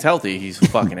mean, when he's healthy, he's a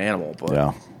fucking animal.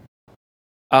 But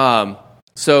yeah.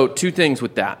 So two things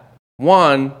with that.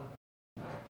 One,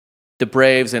 the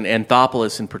Braves and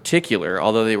Anthopoulos in particular,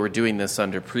 although they were doing this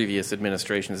under previous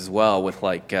administrations as well, with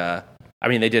like, I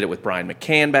mean, they did it with Brian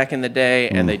McCann back in the day,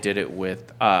 and they did it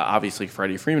with obviously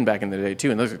Freddie Freeman back in the day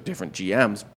too, and those are different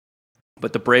GMs.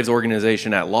 But the Braves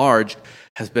organization at large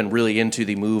has been really into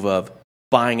the move of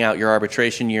buying out your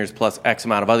arbitration years plus X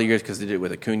amount of other years because they did it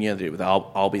with Acuna, they did it with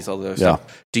Albies, all those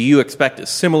stuff. Do you expect a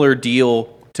similar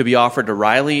deal to be offered to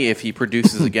Riley if he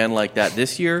produces again like that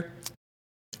this year?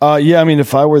 Yeah, I mean,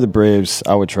 if I were the Braves,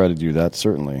 I would try to do that,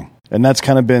 certainly. And that's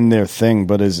kind of been their thing,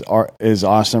 but is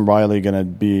Austin Riley going to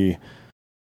be...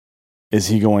 Is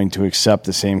he going to accept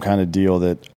the same kind of deal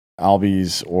that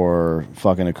Albies or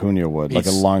fucking Acuna would? Like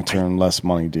a long-term, less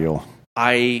money deal?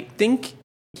 I think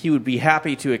he would be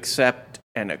happy to accept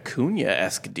an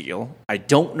Acuna-esque deal. I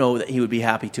don't know that he would be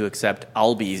happy to accept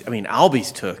Albies. I mean,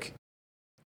 Albies took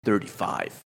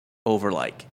 35 over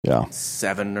like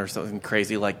 7 or something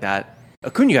crazy like that.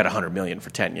 Acuna got $100 million for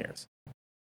 10 years.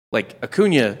 Like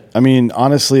Acuna. I mean,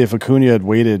 honestly, if Acuna had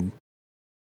waited,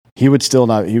 he would still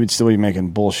be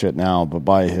making bullshit now, but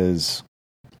by his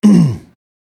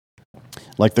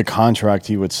like the contract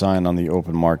he would sign on the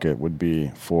open market would be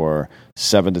for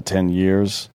 7 to 10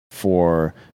 years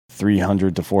for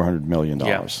 $300 to $400 million.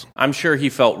 Yeah. I'm sure he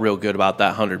felt real good about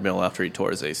that $100 million after he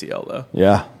tore his ACL, though.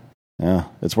 Yeah,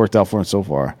 it's worked out for him so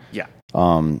far. Yeah,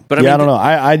 but I don't know.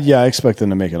 I expect them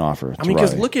to make an offer. I mean,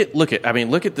 because look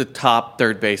at the top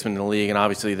third baseman in the league, and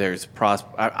obviously there's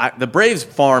the Braves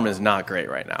farm is not great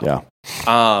right now.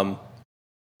 Yeah.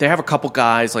 They have a couple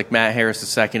guys like Matt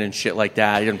Harris II and shit like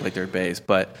that. He didn't play third base,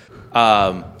 but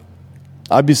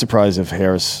I'd be surprised if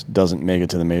Harris doesn't make it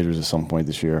to the majors at some point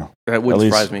this year. That wouldn't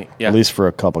surprise me. Yeah. At least for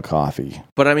a cup of coffee.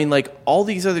 But I mean, like, all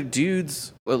these other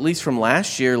dudes, at least from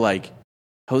last year, like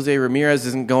Jose Ramirez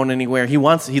isn't going anywhere. He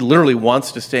literally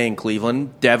wants to stay in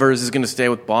Cleveland. Devers is going to stay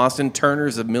with Boston.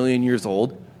 Turner's a million years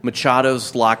old.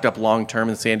 Machado's locked up long term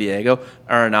in San Diego.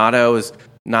 Arenado is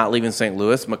not leaving St.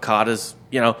 Louis. Makata's,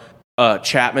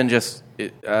 Chapman just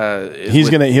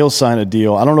he'll sign a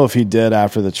deal. I don't know if he did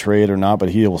after the trade or not, but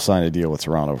he will sign a deal with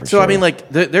Toronto for sure. So I mean, like,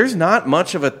 there's not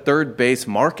much of a third base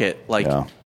market. Like,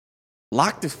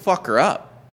 lock this fucker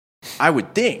up, I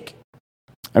would think.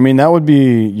 I mean, that would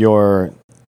be your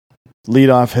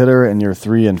leadoff hitter and your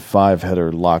 3 and 5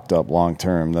 hitter locked up long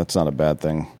term. That's not a bad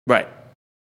thing, right?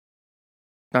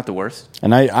 Not the worst.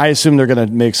 And I assume they're going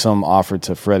to make some offer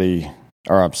to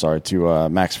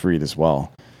Max Fried as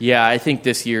well. Yeah, I think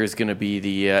this year is going to be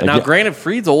the... now, granted,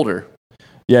 Fried's older.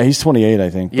 Yeah, he's 28,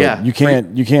 I think. But yeah. You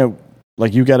can't, you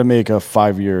got to make a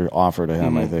 5-year offer to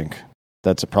him, I think.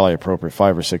 That's probably appropriate,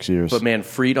 5 or 6 years. But, man,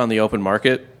 Fried on the open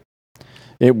market?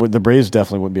 The Braves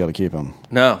definitely wouldn't be able to keep him.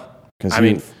 No. I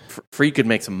mean, Fried could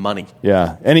make some money.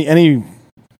 Yeah. Any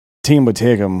team would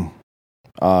take him.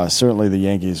 Certainly the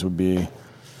Yankees would be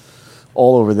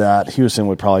all over that. Houston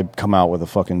would probably come out with a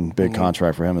fucking big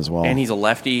contract for him as well. And he's a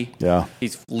lefty. Yeah.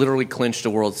 He's literally clinched a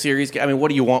World Series. I mean, what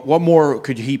do you want? What more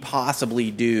could he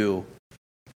possibly do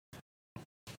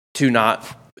to not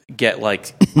get,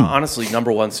 like, honestly,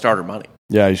 number one starter money?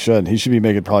 Yeah, he should. He should be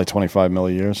making probably $25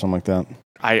 million a year, something like that.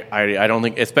 I don't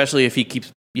think, especially if he keeps,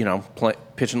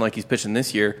 pitching like he's pitching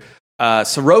this year.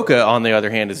 Soroka, on the other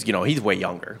hand, is, he's way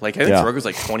younger. Like, I think Soroka's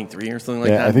like 23 or something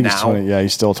like that. I think now. he's 20. Yeah,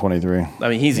 he's still 23. I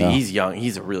mean, he's young.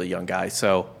 He's a really young guy.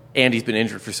 So, and he's been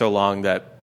injured for so long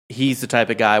that he's the type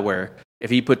of guy where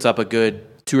if he puts up a good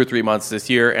 2 or 3 months this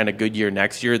year and a good year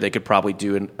next year, they could probably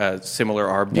do a similar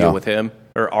ARB deal with him,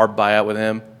 or ARB buyout with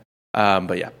him.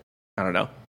 But yeah, I don't know.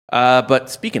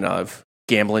 But speaking of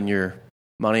gambling your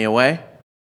money away,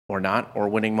 or not, or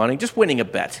winning money, just winning a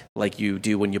bet like you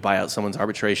do when you buy out someone's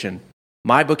arbitration.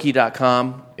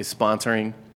 MyBookie.com is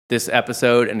sponsoring this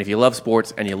episode, and if you love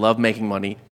sports and you love making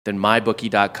money, then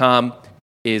MyBookie.com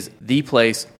is the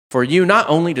place for you. Not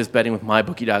only does betting with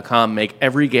MyBookie.com make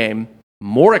every game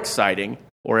more exciting,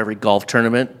 or every golf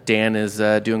tournament, Dan is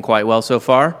doing quite well so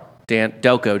far.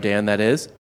 Delco Dan, that is.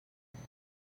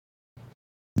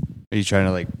 Are you trying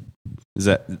to, is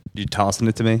that you tossing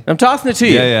it to me? I'm tossing it to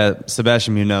you. Yeah.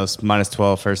 Sebastian Munoz,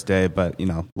 -12 first day, but,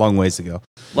 long ways to go.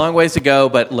 Long ways to go,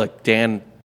 but look, Dan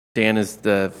is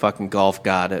the fucking golf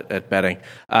god at betting.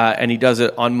 And he does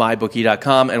it on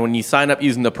MyBookie.com. And when you sign up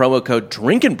using the promo code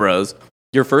DrinkinBros,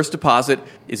 your first deposit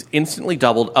is instantly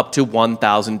doubled up to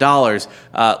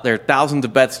 $1,000. There are thousands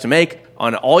of bets to make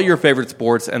on all your favorite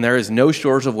sports, and there is no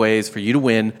shortage of ways for you to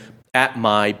win at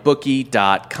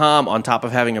MyBookie.com. On top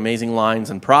of having amazing lines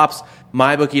and props,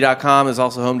 MyBookie.com is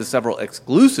also home to several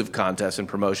exclusive contests and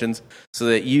promotions so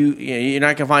that you're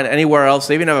not going to find anywhere else.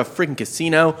 They even have a freaking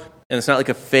casino, and it's not like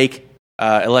a fake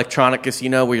electronic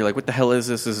casino where you're like, what the hell is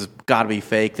this? This has got to be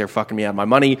fake. They're fucking me out of my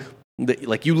money.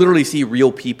 Like, you literally see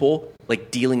real people,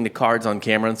 like, dealing the cards on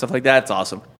camera and stuff like that. It's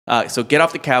awesome. So get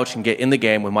off the couch and get in the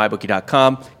game with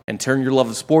MyBookie.com and turn your love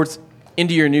of sports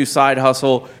into your new side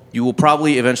hustle. You will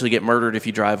probably eventually get murdered if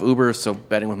you drive Uber, so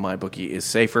betting with MyBookie is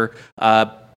safer.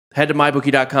 Head to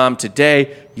MyBookie.com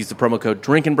today. Use the promo code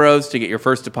DrinkinBros to get your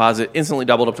first deposit instantly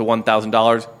doubled up to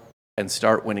 $1,000 and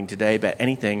start winning today. Bet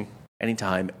anything,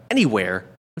 anytime, anywhere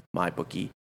with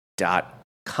MyBookie.com.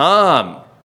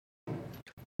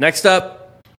 Next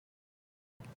up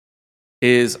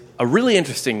is a really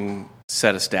interesting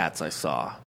set of stats I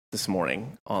saw this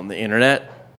morning on the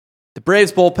internet. The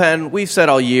Braves bullpen, we've said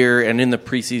all year and in the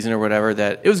preseason or whatever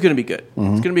that it was going to be good.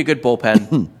 Mm-hmm. It's going to be a good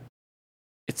bullpen.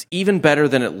 It's even better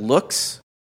than it looks.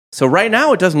 So right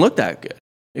now it doesn't look that good.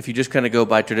 If you just kind of go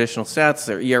by traditional stats,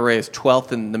 their ERA is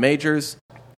 12th in the majors.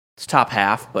 It's top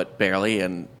half, but barely,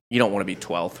 and you don't want to be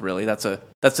 12th, really. That's a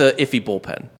iffy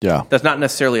bullpen. Yeah. That's not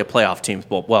necessarily a playoff team's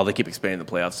bullpen. Well, they keep expanding the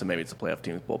playoffs, so maybe it's a playoff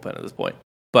team's bullpen at this point.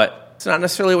 But it's not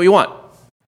necessarily what you want.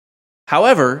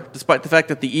 However, despite the fact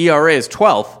that the ERA is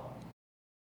 12th,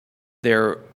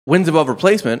 their wins above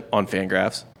replacement on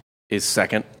Fangraphs is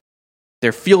second.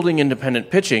 Their fielding independent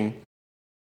pitching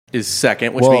is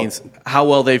second, which means how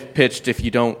well they've pitched if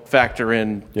you don't factor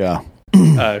in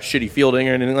shitty fielding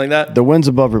or anything like that. The wins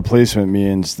above replacement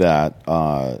means that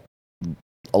a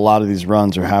lot of these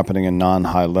runs are happening in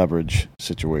non-high leverage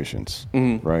situations,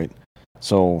 right?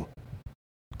 So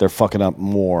they're fucking up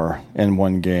more in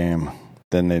one game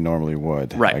than they normally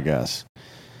would, right. I guess.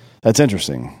 That's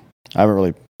interesting. I haven't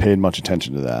really paid much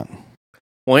attention to that.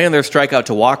 Well, and their strikeout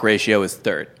to walk ratio is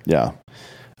third. Yeah.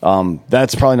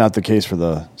 That's probably not the case for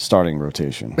the starting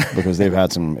rotation because they've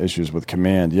had some issues with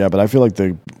command. Yeah, but I feel like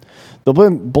the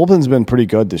bullpen's been pretty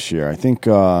good this year. I think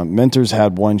Minter's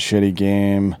had one shitty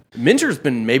game. Minter's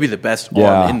been maybe the best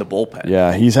arm in the bullpen.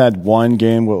 Yeah, he's had one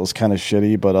game that was kind of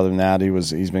shitty, but other than that,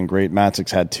 he's been great.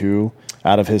 Matzek's had 2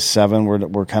 out of his 7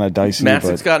 were kind of dicey.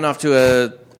 Matzek's gotten off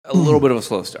to a little bit of a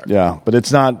slow start. Yeah, but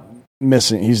it's not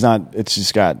missing. He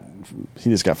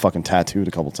just got fucking tattooed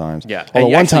a couple times. Yeah. Although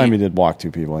one time he did walk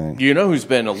 2 people, I think. You know who's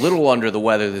been a little under the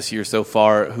weather this year so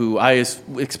far, who I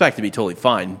expect to be totally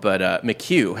fine, but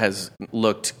McHugh has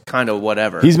looked kind of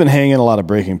whatever. He's been hanging a lot of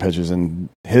breaking pitches, and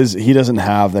he doesn't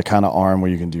have that kind of arm where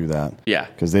you can do that. Yeah.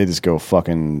 Because they just go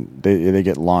fucking, they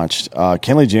get launched.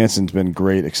 Kenley Jansen's been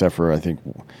great, except for, I think,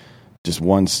 just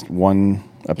one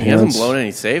appearance. He hasn't blown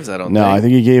any saves, I don't think. No, I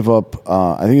think he gave up.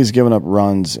 I think he's given up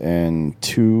runs in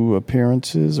 2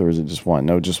 appearances, or is it just 1?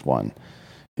 No, just 1.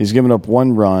 He's given up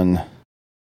 1 run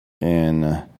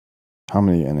in how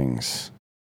many innings?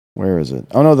 Where is it?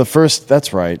 Oh no, the first.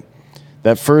 That's right.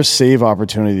 That first save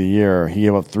opportunity of the year, he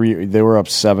gave up 3. They were up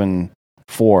 7-4,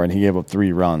 and he gave up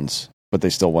 3 runs, but they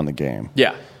still won the game.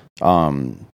 Yeah.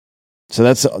 So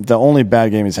that's the only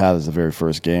bad game he's had is the very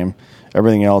first game.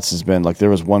 Everything else has been like there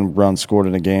was 1 run scored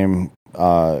in a game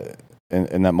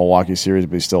in that Milwaukee series,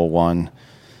 but he still won.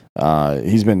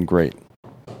 He's been great.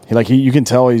 You can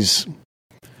tell he's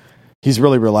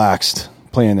really relaxed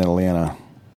playing in Atlanta.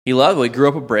 He grew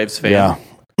up a Braves fan. Yeah.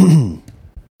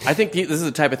 I think this is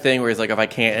the type of thing where he's like, if I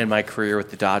can't end my career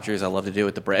with the Dodgers, I love to do it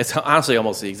with the Braves. Honestly,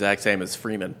 almost the exact same as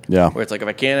Freeman. Yeah. Where it's like, if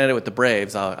I can't end it with the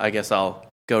Braves, I guess I'll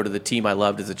go to the team I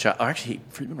loved as a child. Actually,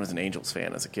 Freeman was an Angels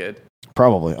fan as a kid.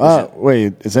 Probably.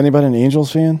 Wait, is anybody an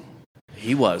Angels fan?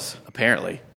 He was,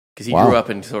 apparently. Because he grew up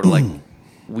in sort of like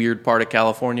weird part of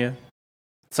California.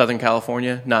 Southern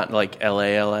California, not like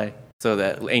LA. So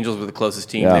that Angels were the closest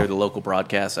team. Yeah. They were the local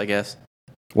broadcast, I guess.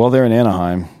 Well, they're in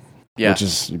Anaheim. Yeah. Which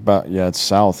is it's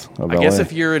south of LA. I guess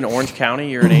if you're in Orange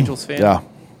County, you're an Angels fan. Yeah.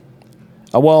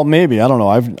 Well, maybe. I don't know.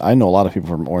 I know a lot of people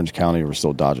from Orange County who are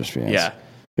still Dodgers fans. Yeah.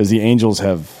 Because the Angels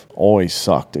have always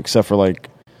sucked, except for like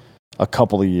a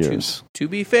couple of years. To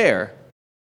be fair,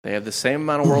 they have the same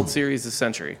amount of World Series this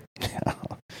century.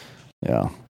 Yeah.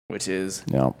 Which is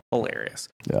hilarious.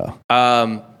 Yeah.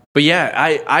 But yeah,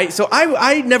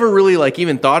 I never really like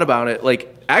even thought about it.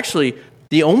 Like, actually,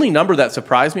 the only number that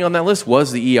surprised me on that list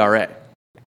was the ERA.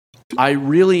 I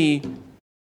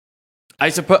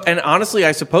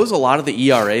suppose a lot of the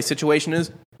ERA situation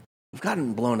is we've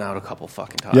gotten blown out a couple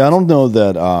fucking times. Yeah, I don't know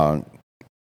that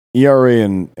ERA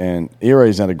and ERA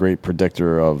is not a great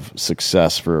predictor of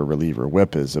success for a reliever.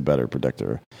 WHIP is a better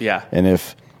predictor. Yeah. And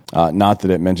if not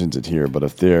that it mentions it here, but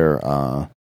if they're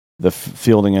the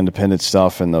fielding independent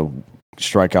stuff and the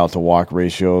strikeout to walk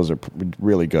ratios are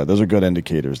really good. Those are good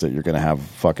indicators that you're going to have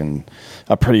fucking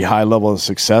a pretty high level of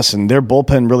success. And their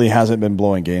bullpen really hasn't been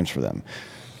blowing games for them.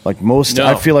 Like most,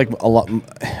 I feel like a lot.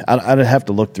 I'd have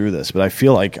to look through this, but I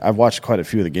feel like I've watched quite a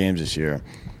few of the games this year.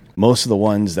 Most of the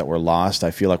ones that were lost,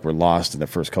 I feel like were lost in the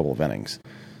first couple of innings.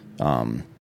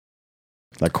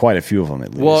 Like quite a few of them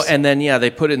at least. Well, and then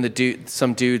they put in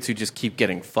some dudes who just keep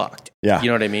getting fucked. Yeah, you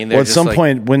know what I mean. Well, at some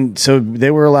point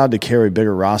they were allowed to carry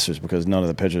bigger rosters because none of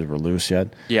the pitchers were loose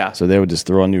yet. Yeah, so they would just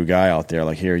throw a new guy out there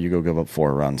like, here, you go give up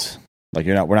 4 runs. Like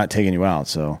we're not taking you out.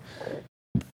 So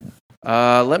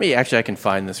I can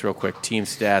find this real quick. Team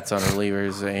stats on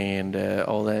relievers and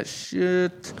all that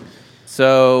shit.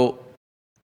 So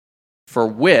for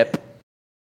WHIP,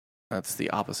 that's the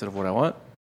opposite of what I want.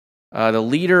 The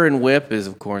leader in WHIP is,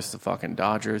 of course, the fucking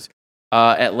Dodgers.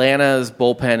 Atlanta's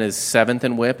bullpen is 7th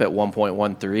in WHIP at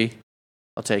 1.13.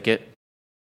 I'll take it.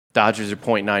 Dodgers are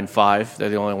 0.95. They're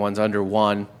the only ones under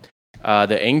 1.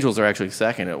 The Angels are actually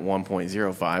second at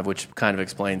 1.05, which kind of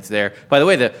explains there. By the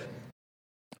way,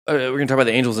 we're going to talk about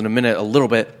the Angels in a minute a little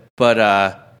bit, but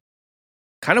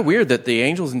kind of weird that the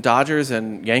Angels and Dodgers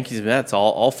and Yankees and Mets,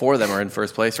 all 4 of them are in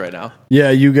first place right now. Yeah,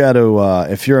 you got to,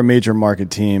 if you're a major market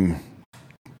team,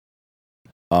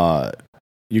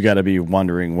 you got to be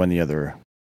wondering when the other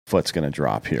foot's going to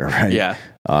drop here, right? Yeah.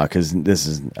 Because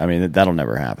that'll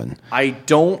never happen. I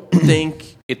don't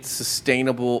think it's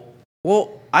sustainable.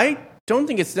 Well, I don't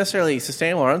think it's necessarily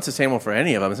sustainable or unsustainable for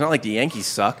any of them. It's not like the Yankees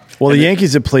suck. Well, the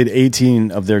Yankees have played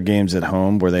 18 of their games at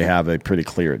home where they have a pretty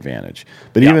clear advantage.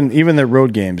 But even their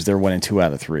road games, they're winning 2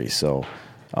 out of 3. So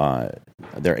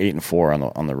they're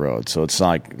 8-4 on the road. So it's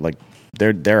not like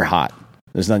they're hot.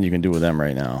 There's nothing you can do with them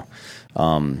right now.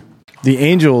 The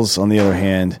Angels, on the other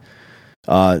hand,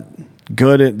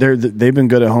 good. They've been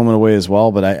good at home and away as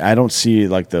well. But I don't see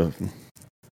like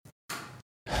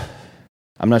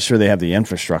I'm not sure they have the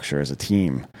infrastructure as a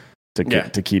team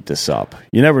to keep this up.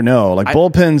 You never know. Like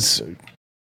bullpens,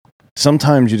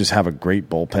 sometimes you just have a great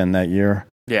bullpen that year.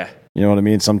 Yeah. You know what I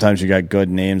mean? Sometimes you got good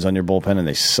names on your bullpen and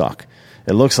they suck.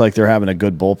 It looks like they're having a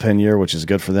good bullpen year, which is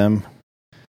good for them.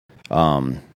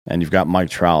 And you've got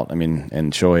Mike Trout, and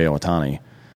Shohei Ohtani.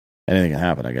 Anything can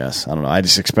happen, I guess. I don't know. I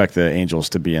just expect the Angels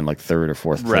to be in like third or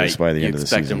fourth place by the end of the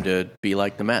season. You expect them to be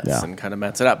like the Mets and kind of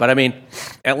Mets it up. But, I mean,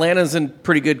 Atlanta's in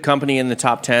pretty good company in the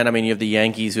top 10. I mean, you have the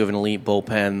Yankees who have an elite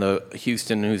bullpen, the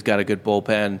Houston who's got a good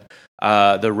bullpen,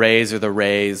 the Rays are the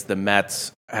Rays, the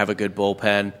Mets have a good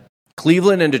bullpen.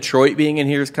 Cleveland and Detroit being in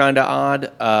here is kind of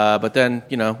odd. But then,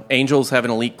 Angels have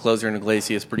an elite closer in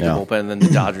Iglesias, pretty good bullpen, and then the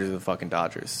Dodgers are the fucking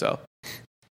Dodgers. So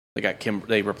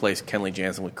they replaced Kenley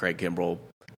Jansen with Craig Kimbrell.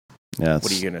 Yeah,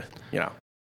 what are you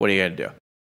gonna do?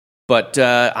 But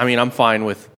I mean, I'm fine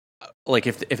with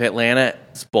if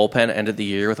Atlanta's bullpen ended the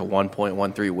year with a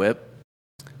 1.13 WHIP.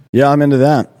 Yeah, I'm into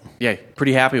that. Yeah,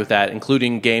 pretty happy with that,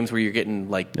 including games where you're getting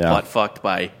butt fucked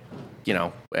by,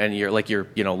 and you're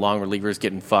long relievers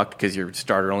getting fucked because your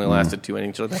starter only lasted 2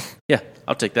 innings. Yeah,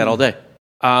 I'll take that all day.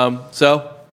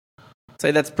 So I'd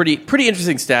say that's pretty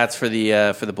interesting stats for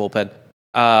the bullpen.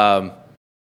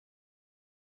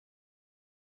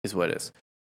 Is what it is.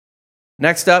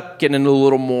 Next up, getting into a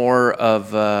little more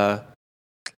of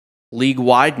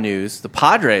league-wide news. The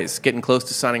Padres getting close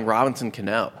to signing Robinson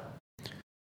Cano.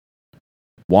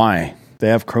 Why? They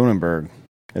have Cronenberg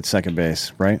at second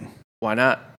base, right? Why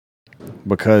not?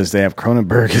 Because they have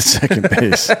Cronenberg at second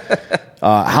base.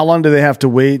 How long do they have to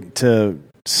wait to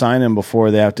sign him before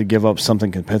they have to give up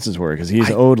something compensatory? Because he's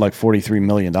owed like $43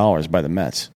 million by the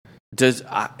Mets.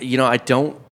 I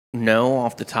don't know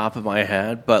off the top of my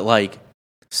head, but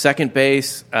second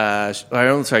base,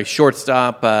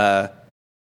 shortstop. I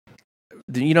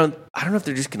don't know if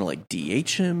they're just going to DH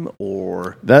him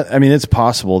or that. I mean, it's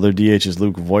possible. Their DH is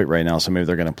Luke Voit right now, so maybe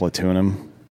they're going to platoon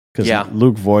him because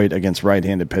Luke Voit against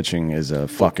right-handed pitching is a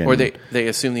fucking. Or they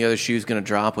assume the other shoe is going to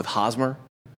drop with Hosmer.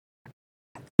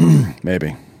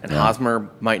 Maybe, and Hosmer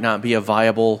might not be a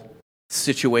viable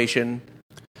situation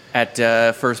at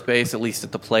first base, at least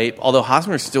at the plate. Although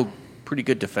Hosmer is still pretty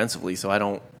good defensively, so I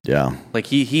don't. Yeah,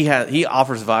 he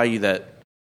offers value that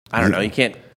I don't know. You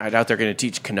can't. I doubt they're going to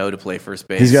teach Cano to play first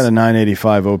base. He's got a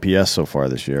 985 OPS so far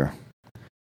this year.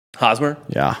 Hosmer,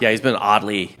 yeah, he's been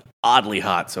oddly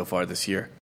hot so far this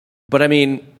year. But I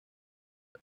mean,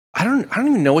 I don't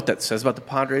even know what that says about the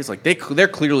Padres. They're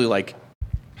clearly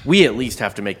we at least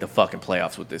have to make the fucking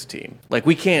playoffs with this team.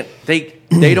 We can't. They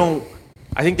don't.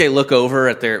 I think they look over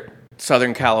at their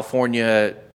Southern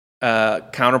California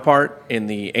counterpart in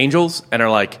the Angels and are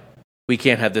like, we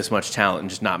can't have this much talent and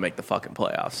just not make the fucking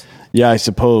playoffs. Yeah, I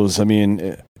suppose. I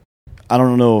mean, I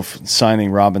don't know if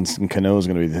signing Robinson Cano is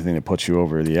going to be the thing that puts you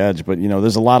over the edge, but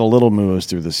there's a lot of little moves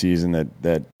through the season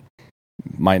that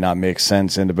might not make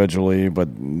sense individually, but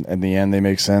in the end they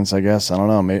make sense, I guess. I don't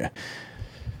know.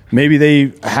 Maybe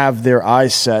they have their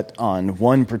eyes set on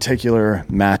one particular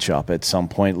matchup at some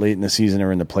point late in the season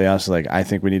or in the playoffs. I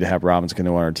think we need to have Robinson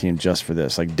Cano on our team just for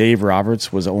this. Dave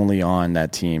Roberts was only on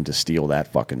that team to steal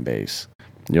that fucking base.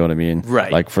 You know what I mean?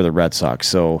 Right. For the Red Sox.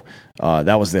 So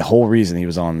that was the whole reason he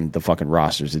was on the fucking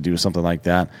rosters, to do something like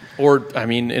that. Or, I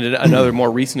mean, in another more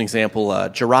recent example,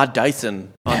 Gerard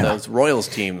Dyson on those Royals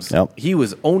teams. Yep. He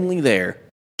was only there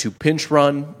to pinch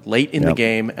run late in the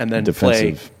game and then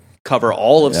cover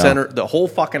all of center, the whole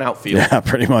fucking outfield. Yeah,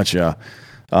 pretty much, yeah.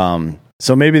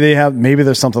 So maybe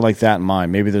there's something like that in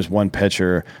mind. Maybe there's one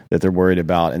pitcher that they're worried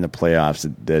about in the playoffs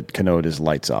that Cano just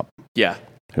lights up. Yeah.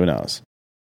 Who knows?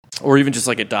 Or even just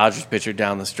a Dodgers pitcher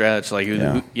down the stretch.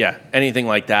 Anything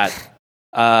like that.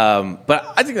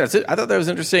 But I think that's it. I thought that was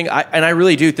interesting. I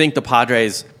really do think the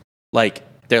Padres, they're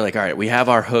all right, we have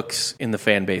our hooks in the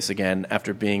fan base again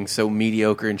after being so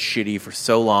mediocre and shitty for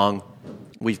so long.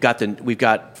 We've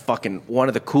got fucking one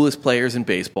of the coolest players in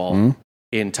baseball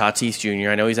in Tatis Jr.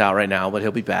 I know he's out right now, but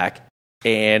he'll be back.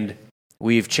 And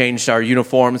we've changed our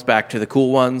uniforms back to the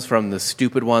cool ones from the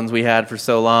stupid ones we had for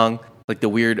so long, the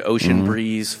weird Ocean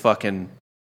Breeze fucking.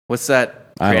 What's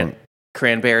that?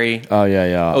 Cranberry. Oh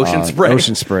yeah. Ocean Spray.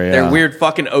 Ocean Spray. Yeah. They're weird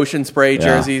fucking Ocean Spray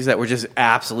jerseys that were just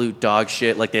absolute dog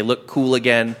shit. They look cool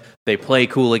again. They play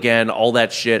cool again. All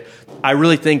that shit. I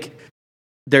really think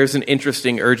there's an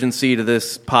interesting urgency to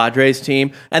this Padres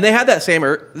team. And they had that same,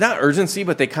 not urgency,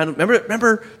 but they kind of,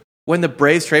 remember when the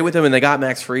Braves traded with them and they got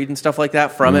Max Fried and stuff like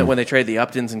that from it, when they traded the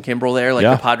Uptons and Kimbrel there,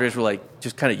 the Padres were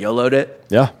just kind of YOLO'd it.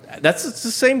 Yeah. That's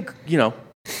the same,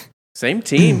 Same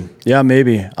team. Yeah,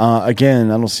 maybe.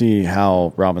 Again, I don't see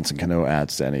how Robinson Cano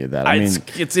adds to any of that. I mean,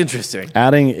 it's interesting.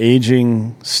 Adding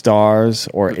aging stars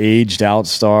or aged out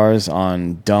stars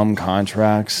on dumb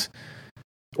contracts,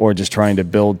 or just trying to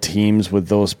build teams with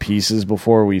those pieces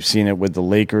before. We've seen it with the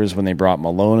Lakers when they brought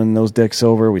Malone and those dicks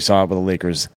over. We saw it with the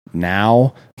Lakers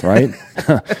now, right?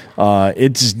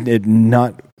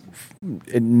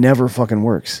 It never fucking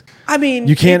works. I mean,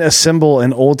 you can't assemble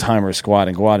an old timer squad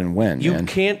and go out and win. You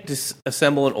can't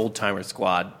assemble an old timer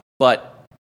squad, but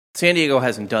San Diego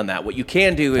hasn't done that. What you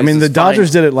can do is, the Dodgers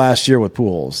did it last year with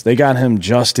Pujols. They got him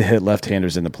just to hit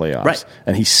left-handers in the playoffs, right?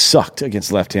 And he sucked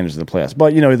against left-handers in the playoffs.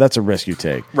 But that's a risk you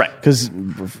take, right? Because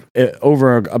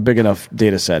over a big enough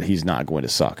data set, he's not going to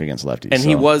suck against lefties. And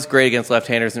he was great against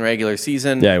left-handers in regular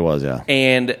season. Yeah, he was. Yeah,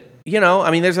 and.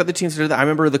 There's other teams that do that. I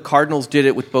remember the Cardinals did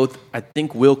it with both, I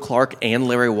think, Will Clark and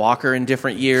Larry Walker in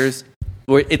different years.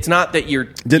 Where it's not that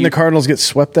Didn't the Cardinals get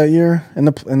swept that year in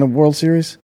the World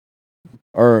Series?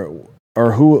 Or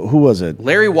who was it?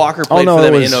 Larry Walker played for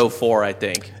them in 2004, I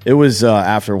think. It was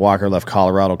after Walker left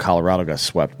Colorado. Colorado got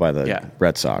swept by the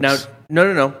Red Sox. Now,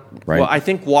 no. Right? Well, I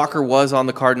think Walker was on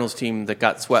the Cardinals team that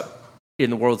got swept in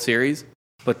the World Series,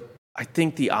 but I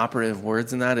think the operative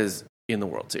words in that is in the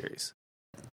World Series.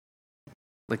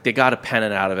 Like, they got a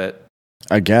pennant out of it.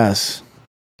 I guess.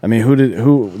 I mean, who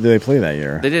did they play that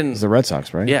year? They didn't. It was the Red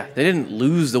Sox, right? Yeah, they didn't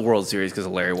lose the World Series because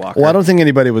of Larry Walker. Well, I don't think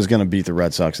anybody was going to beat the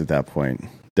Red Sox at that point.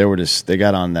 They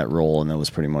got on that roll, and that was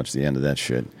pretty much the end of that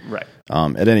shit. Right.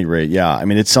 At any rate, yeah. I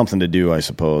mean, it's something to do, I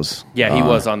suppose. Yeah, he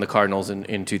was on the Cardinals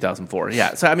in 2004.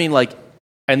 Yeah, so I mean,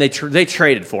 and they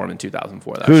traded for him in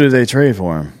 2004. Who did they trade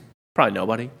for him? Probably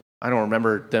nobody. I don't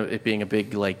remember it being a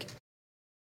big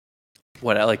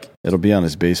It'll be on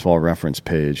his Baseball Reference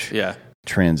page. Yeah.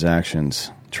 Transitions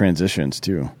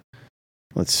too.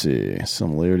 Let's see.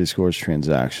 Similarity scores,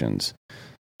 transactions.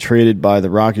 Traded by the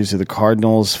Rockies to the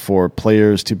Cardinals for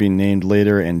players to be named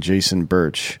later and Jason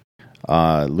Birch.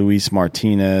 Luis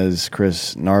Martinez,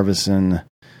 Chris Narveson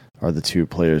are the two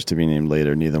players to be named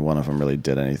later. Neither one of them really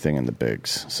did anything in the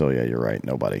bigs. So yeah, you're right.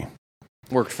 Nobody.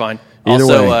 Worked fine. Either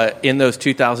also, way. In those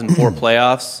 2004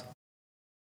 playoffs,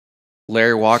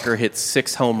 Larry Walker hit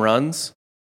 6 home runs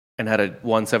and had a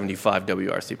 175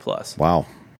 WRC plus. Wow.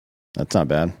 That's not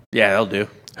bad. Yeah, that'll do.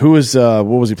 Who was what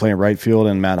was he playing, right field,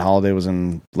 and Matt Holliday was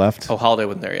in left? Oh, Holliday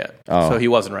wasn't there yet. Oh. So he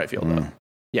was in right field though.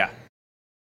 Yeah.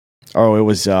 Oh, it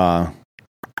was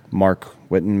Mark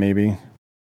Whitten, maybe.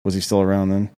 Was he still around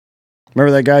then?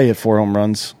 Remember that guy? He had 4 home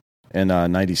runs in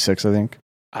 96, I think.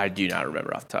 I do not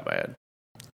remember off the top of my head.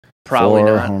 Probably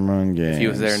 4 not. home run games. If he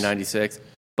was there in 96.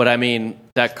 But I mean,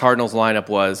 that Cardinals lineup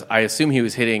was, I assume he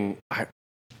was hitting, I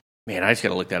just got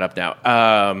to look that up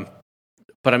now.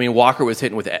 But I mean, Walker was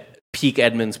hitting with peak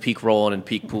Edmonds, peak Rowland, and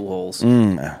peak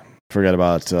Pujols. Forget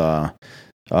about,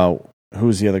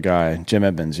 who's the other guy? Jim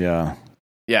Edmonds, yeah.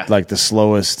 Yeah. Like the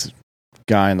slowest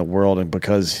guy in the world. And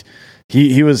because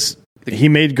he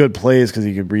made good plays because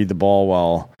he could read the ball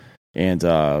well and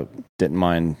didn't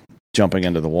mind jumping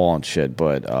into the wall and shit.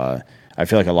 But I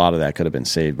feel like a lot of that could have been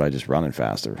saved by just running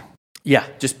faster. Yeah,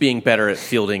 just being better at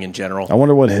fielding in general. I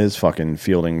wonder what his fucking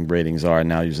fielding ratings are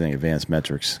now using advanced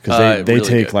metrics. Because they really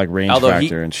take good. Like range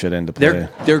factor and shit into play.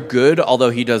 They're good, although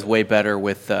he does way better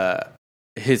with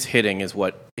his hitting is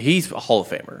what... He's a Hall of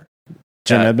Famer.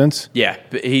 Jim Edmonds? Yeah,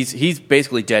 he's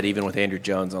basically dead even with Andrew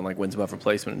Jones on like wins above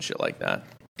replacement and shit like that.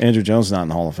 Andrew Jones is not in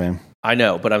the Hall of Fame. I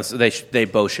know, but they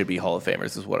both should be Hall of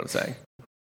Famers is what I'm saying.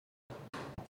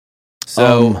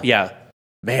 So, yeah.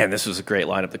 Man, this was a great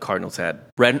lineup the Cardinals had.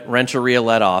 Renteria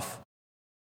led off.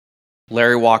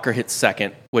 Larry Walker hit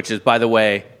second, which is, by the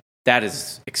way, that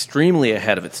is extremely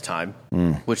ahead of its time,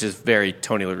 which is very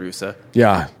Tony La Russa.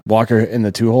 Yeah, Walker in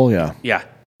the 2-hole, yeah. Yeah,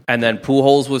 and then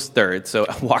Pujols was third, so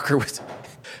Albert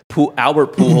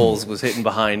Pujols was hitting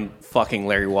behind fucking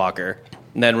Larry Walker.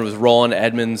 And then it was Roland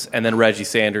Edmonds, and then Reggie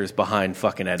Sanders behind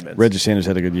fucking Edmonds. Reggie Sanders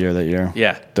had a good year that year.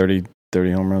 Yeah. 30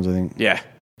 home runs, I think. Yeah.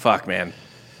 Fuck, man.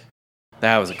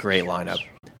 That was a great lineup.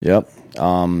 Yep.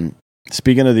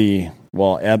 Speaking of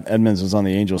Edmonds was on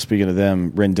the Angels. Speaking of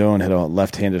them, Rendon hit a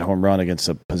left-handed home run against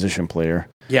a position player.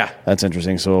 Yeah. That's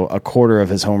interesting. So a quarter of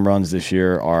his home runs this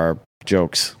year are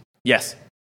jokes. Yes.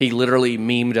 He literally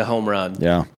memed a home run.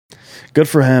 Yeah. Good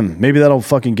for him. Maybe that'll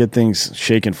fucking get things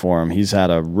shaken for him. He's had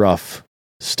a rough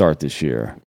start this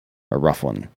year. A rough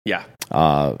one. Yeah.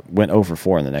 Went 0 for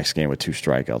 4 in the next game with 2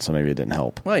 strikeouts, so maybe it didn't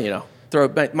help. Well,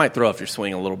 might throw off your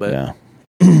swing a little bit. Yeah.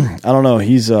 I don't know.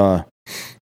 He's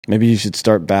maybe he should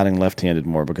start batting left-handed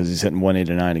more because he's hitting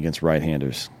 189 against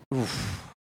right-handers.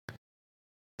 Oof.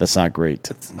 That's not great.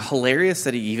 It's hilarious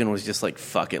that he even was just like,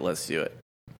 fuck it, let's do it.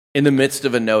 in the midst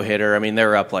of a no-hitter. I mean,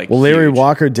 they're up like Larry huge.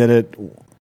 Walker did it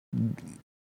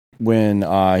when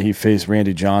he faced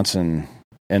Randy Johnson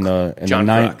in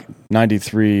the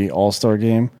 93 All-Star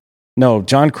game. No,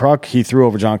 John Kruk, he threw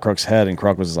over John Kruk's head, and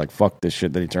Kruk was just like, fuck this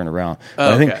shit, then he turned around.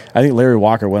 Oh, I think Larry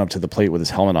Walker went up to the plate with his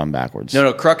helmet on backwards.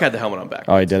 No, Kruk had the helmet on backwards.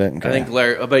 Oh, he did it? Okay. I think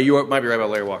Larry, but you might be right about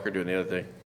Larry Walker doing the other thing.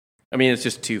 I mean, it's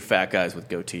just two fat guys with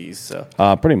goatees, so.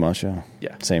 Pretty much, yeah.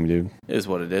 Yeah. Same dude. It is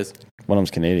what it is. One of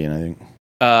them's Canadian, I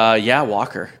think. Yeah,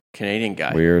 Walker, Canadian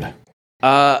guy. Weird.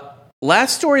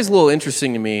 Last story is a little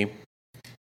interesting to me.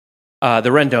 The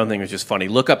Rendon thing was just funny.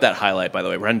 Look up that highlight, by the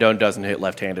way. Rendon doesn't hit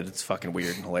left-handed. It's fucking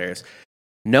weird and hilarious.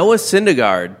 Noah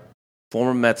Syndergaard,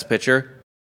 former Mets pitcher,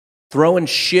 throwing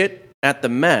shit at the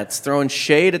Mets, throwing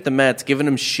shade at the Mets, giving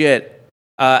them shit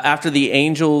after the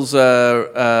Angels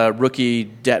rookie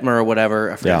Detmer or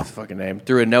whatever, I forget his fucking name,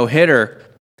 threw a no-hitter.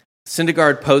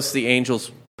 Syndergaard posts the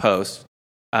Angels post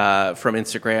from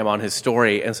Instagram on his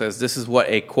story and says, this is what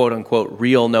a quote-unquote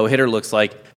real no-hitter looks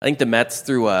like. I think the Mets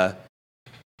threw a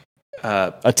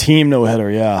team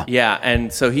no-hitter, yeah. Yeah,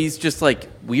 and so he's just like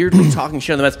weirdly talking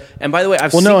shit on the Mets. And by the way,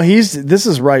 this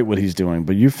is right what he's doing,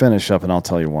 but you finish up and I'll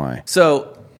tell you why.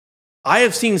 So I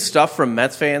have seen stuff from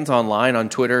Mets fans online on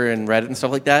Twitter and Reddit and stuff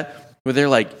like that where they're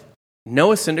like,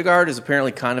 Noah Syndergaard is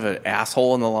apparently kind of an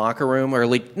asshole in the locker room, or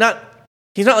like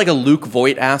he's not like a Luke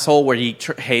Voigt asshole where he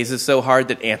hazes so hard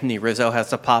that Anthony Rizzo has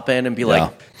to pop in and be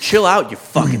like, chill out, you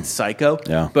fucking psycho.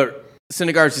 Yeah. But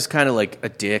Syndergaard's just kind of like a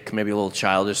dick, maybe a little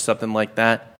childish, something like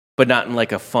that, but not in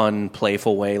like a fun,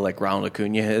 playful way like Ronald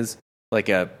Acuna is, like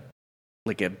a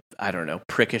I don't know,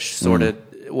 prickish sort of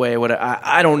way.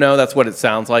 I don't know. That's what it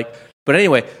sounds like. But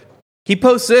anyway, he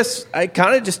posts this. I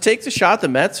kind of just takes a shot at the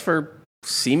Mets for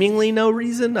seemingly no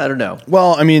reason. I don't know.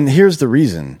 Well, I mean, here's the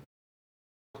reason.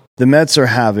 The Mets are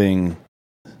having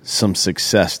some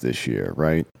success this year,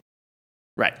 right?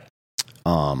 Right.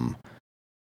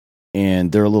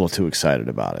 And they're a little too excited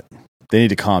about it. They need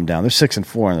to calm down. They're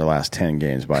 6-4 in their last 10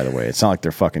 games, by the way. It's not like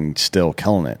they're fucking still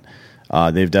killing it.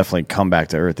 They've definitely come back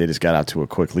to earth. They just got out to a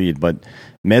quick lead. But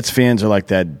Mets fans are like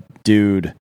that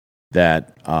dude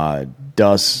that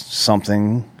does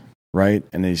something, right?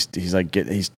 And he's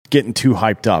getting too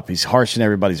hyped up. He's harshing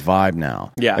everybody's vibe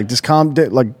now. Yeah. Like, just calm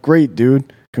down. Like, great,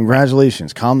 dude.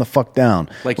 Congratulations. Calm the fuck down.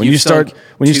 Like, when you start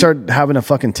having a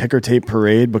fucking ticker tape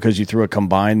parade because you threw a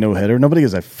combined no-hitter, nobody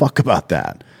gives a fuck about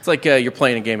that. It's like you're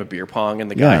playing a game of beer pong and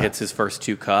the guy hits his first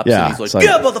 2 cups and he's like,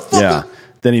 yeah, motherfucker. Yeah.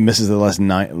 Then he misses the last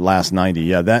 90.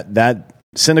 Yeah, that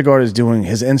Syndergaard is doing,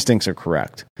 his instincts are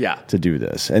correct to do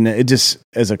this. And it just,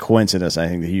 as a coincidence, I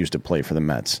think that he used to play for the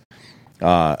Mets.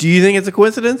 Do you think it's a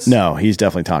coincidence? No, he's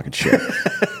definitely talking shit.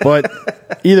 But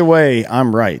either way,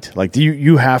 I'm right. Like,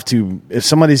 you have to, if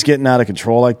somebody's getting out of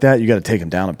control like that, you got to take them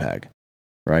down a peg,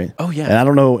 right? Oh, yeah. And I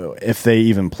don't know if they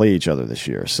even play each other this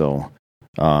year. So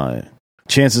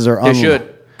chances are they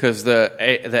should, because the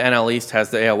NL East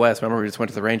has the AL West. Remember, we just went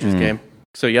to the Rangers game.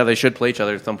 So, yeah, they should play each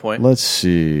other at some point. Let's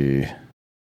see.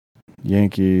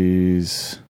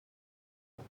 Yankees,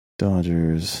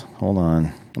 Dodgers. Hold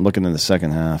on. I'm looking in the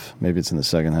second half. Maybe it's in the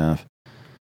second half.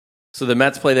 So the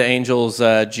Mets play the Angels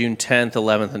June 10th,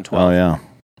 11th, and 12th. Oh, yeah.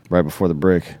 Right before the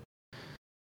break.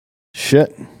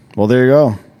 Shit. Well, there you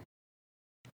go.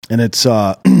 And it's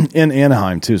in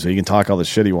Anaheim, too, so he can talk all the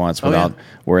shit he wants without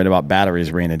worrying about batteries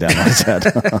raining down on his head.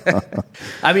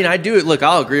 I mean, I do. Look,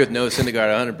 I'll agree with Noah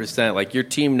Syndergaard 100%. Like, your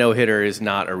team no-hitter is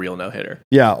not a real no-hitter.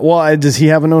 Yeah. Well, does he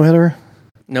have a no-hitter?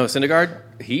 Noah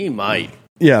Syndergaard? He might.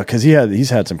 Yeah, because he's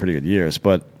had some pretty good years,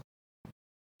 but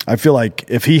I feel like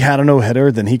if he had a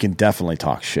no-hitter, then he can definitely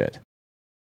talk shit.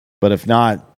 But if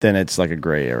not, then it's like a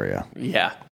gray area.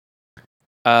 Yeah.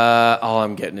 All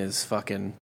I'm getting is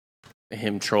fucking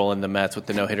him trolling the Mets with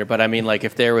the no-hitter. But I mean, like,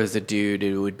 if there was a dude,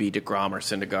 it would be DeGrom or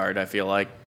Syndergaard, I feel like.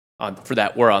 For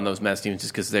that, we're on those Mets teams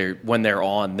just because when they're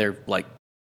on, they're like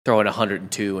throwing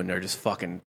 102 and they're just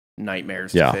fucking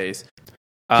nightmares to face.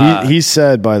 He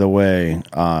said, by the way,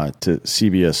 to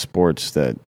CBS Sports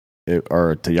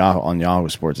on Yahoo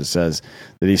Sports, it says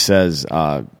that he says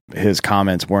his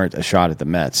comments weren't a shot at the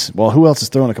Mets. Well, who else is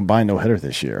throwing a combined no-hitter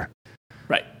this year?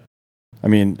 Right. I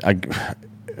mean,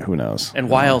 who knows? And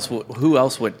who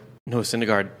else would Noah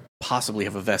Syndergaard possibly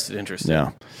have a vested interest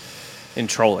in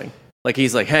trolling? Like,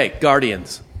 he's like, hey,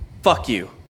 Guardians, fuck you.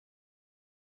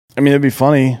 I mean, it'd be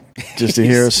funny just to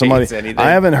hear somebody.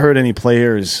 I haven't heard any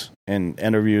players in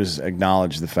interviews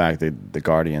acknowledge the fact that the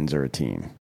Guardians are a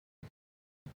team.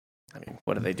 I mean,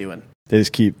 what are they doing? They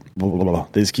just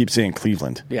keep saying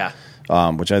Cleveland. Yeah.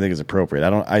 Which I think is appropriate.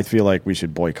 I feel like we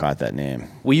should boycott that name.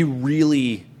 We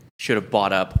really should have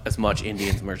bought up as much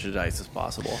Indians merchandise as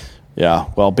possible.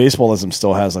 Yeah, well, Baseballism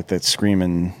still has like that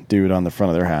screaming dude on the front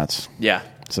of their hats. Yeah.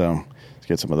 So let's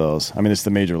get some of those. I mean, it's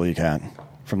the Major League hat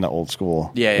from the old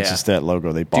school. Yeah, It's just that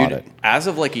logo. They bought it. As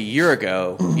of like a year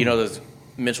ago, you know those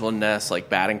Mitchell and Ness like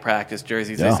batting practice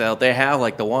jerseys they sell? They have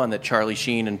like the one that Charlie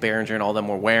Sheen and Behringer and all them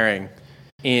were wearing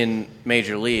in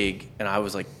Major League, and I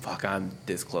was like, fuck, I'm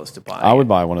this close to buying I would it.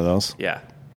 buy one of those. Yeah.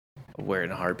 I'd wear it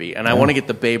in a heartbeat. And I want to get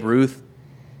the Babe Ruth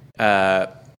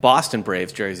Boston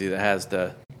Braves jersey that has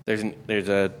there's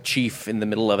a chief in the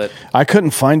middle of it. I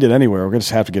couldn't find it anywhere. We're going to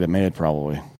just have to get it made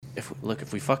probably.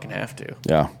 If we fucking have to.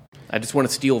 Yeah. I just want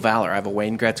to steal valor. I have a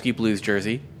Wayne Gretzky Blues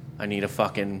jersey. I need a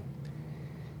fucking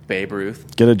Babe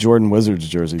Ruth. Get a Jordan Wizards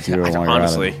jersey too.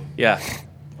 Honestly, yeah,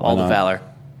 all the not? valor.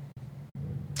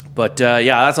 But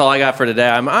yeah, that's all I got for today.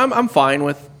 I'm fine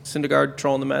with Syndergaard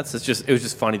trolling the Mets. It was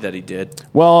just funny that he did.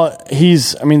 Well,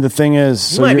 the thing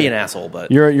is, He might be an asshole, but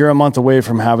you're a month away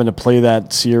from having to play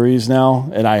that series now,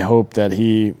 and I hope that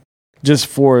he, just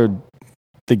for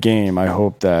the game, I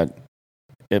hope that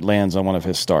it lands on one of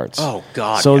his starts. Oh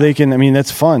God! So yeah. they can. I mean,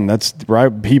 that's fun. That's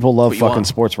right. People love What you fucking want.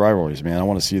 sports rivalries, man. I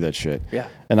want to see that shit. Yeah.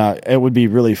 And it would be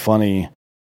really funny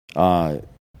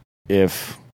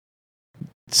if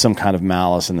some kind of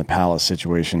Malice in the Palace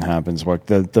situation happens. Like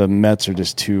the Mets are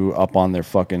just too up on their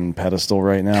fucking pedestal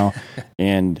right now,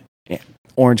 and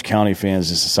Orange County fans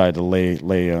just decided to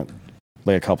lay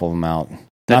a couple of them out.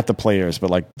 Not the players, but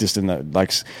like just in the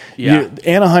like. Yeah.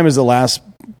 Anaheim is the last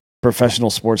professional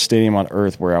sports stadium on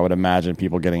earth where I would imagine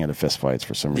people getting into fistfights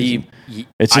for some reason.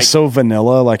 It's just so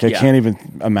vanilla. Like I can't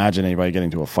even imagine anybody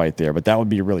getting into a fight there, but that would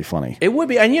be really funny. It would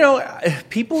be. And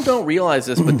people don't realize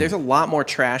this, but there's a lot more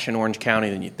trash in Orange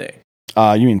County than you think.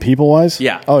 You mean people-wise?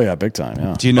 Yeah. Oh, yeah, big time,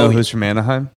 yeah. Do you know who's from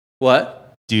Anaheim?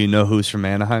 What? Do you know who's from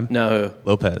Anaheim? No.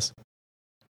 Lopez.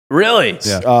 Really?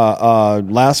 Yeah.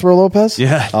 Lasper Lopez?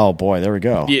 Yeah. Oh, boy, there we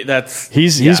go. Yeah,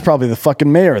 He's probably the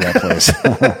fucking mayor of that place.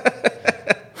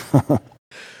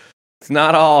 It's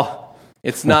not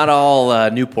all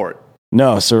Newport.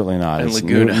 No, certainly not. And It's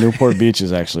Laguna. Newport Beach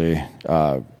is actually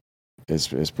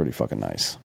is pretty fucking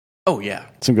nice. Oh yeah.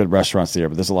 Some good restaurants there,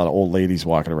 but there's a lot of old ladies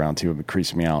walking around too. It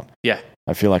creeps me out. Yeah.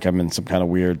 I feel like I'm in some kind of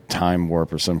weird time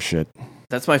warp or some shit.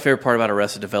 That's my favorite part about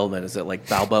Arrested Development is that like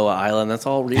Balboa Island, that's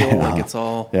all real. Like it's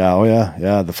all. Yeah. Oh yeah.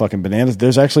 Yeah. The fucking bananas.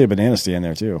 There's actually a banana stand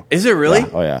there too. Is it really? Yeah.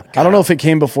 Oh yeah. I don't know if it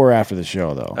came before or after the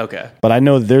show though. Okay. But I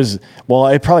know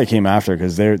it probably came after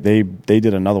because they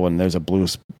did another one. There's a blue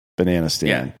banana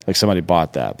stand. Yeah. Like somebody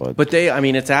bought that, but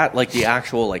it's at like the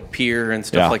actual like pier and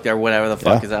stuff like that, whatever the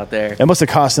fuck is out there. it must have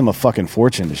cost them a fucking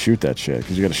fortune to shoot that shit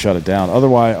because you got to shut it down.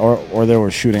 Otherwise, or they were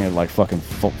shooting at like fucking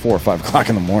 4 or 5 o'clock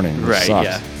in the morning. It Right. sucks.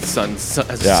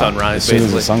 Yeah. Sunrise. As soon Basically.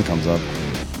 as the sun comes up.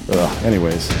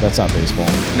 Anyways, that's not baseball.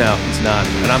 No, it's not.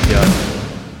 And I'm done.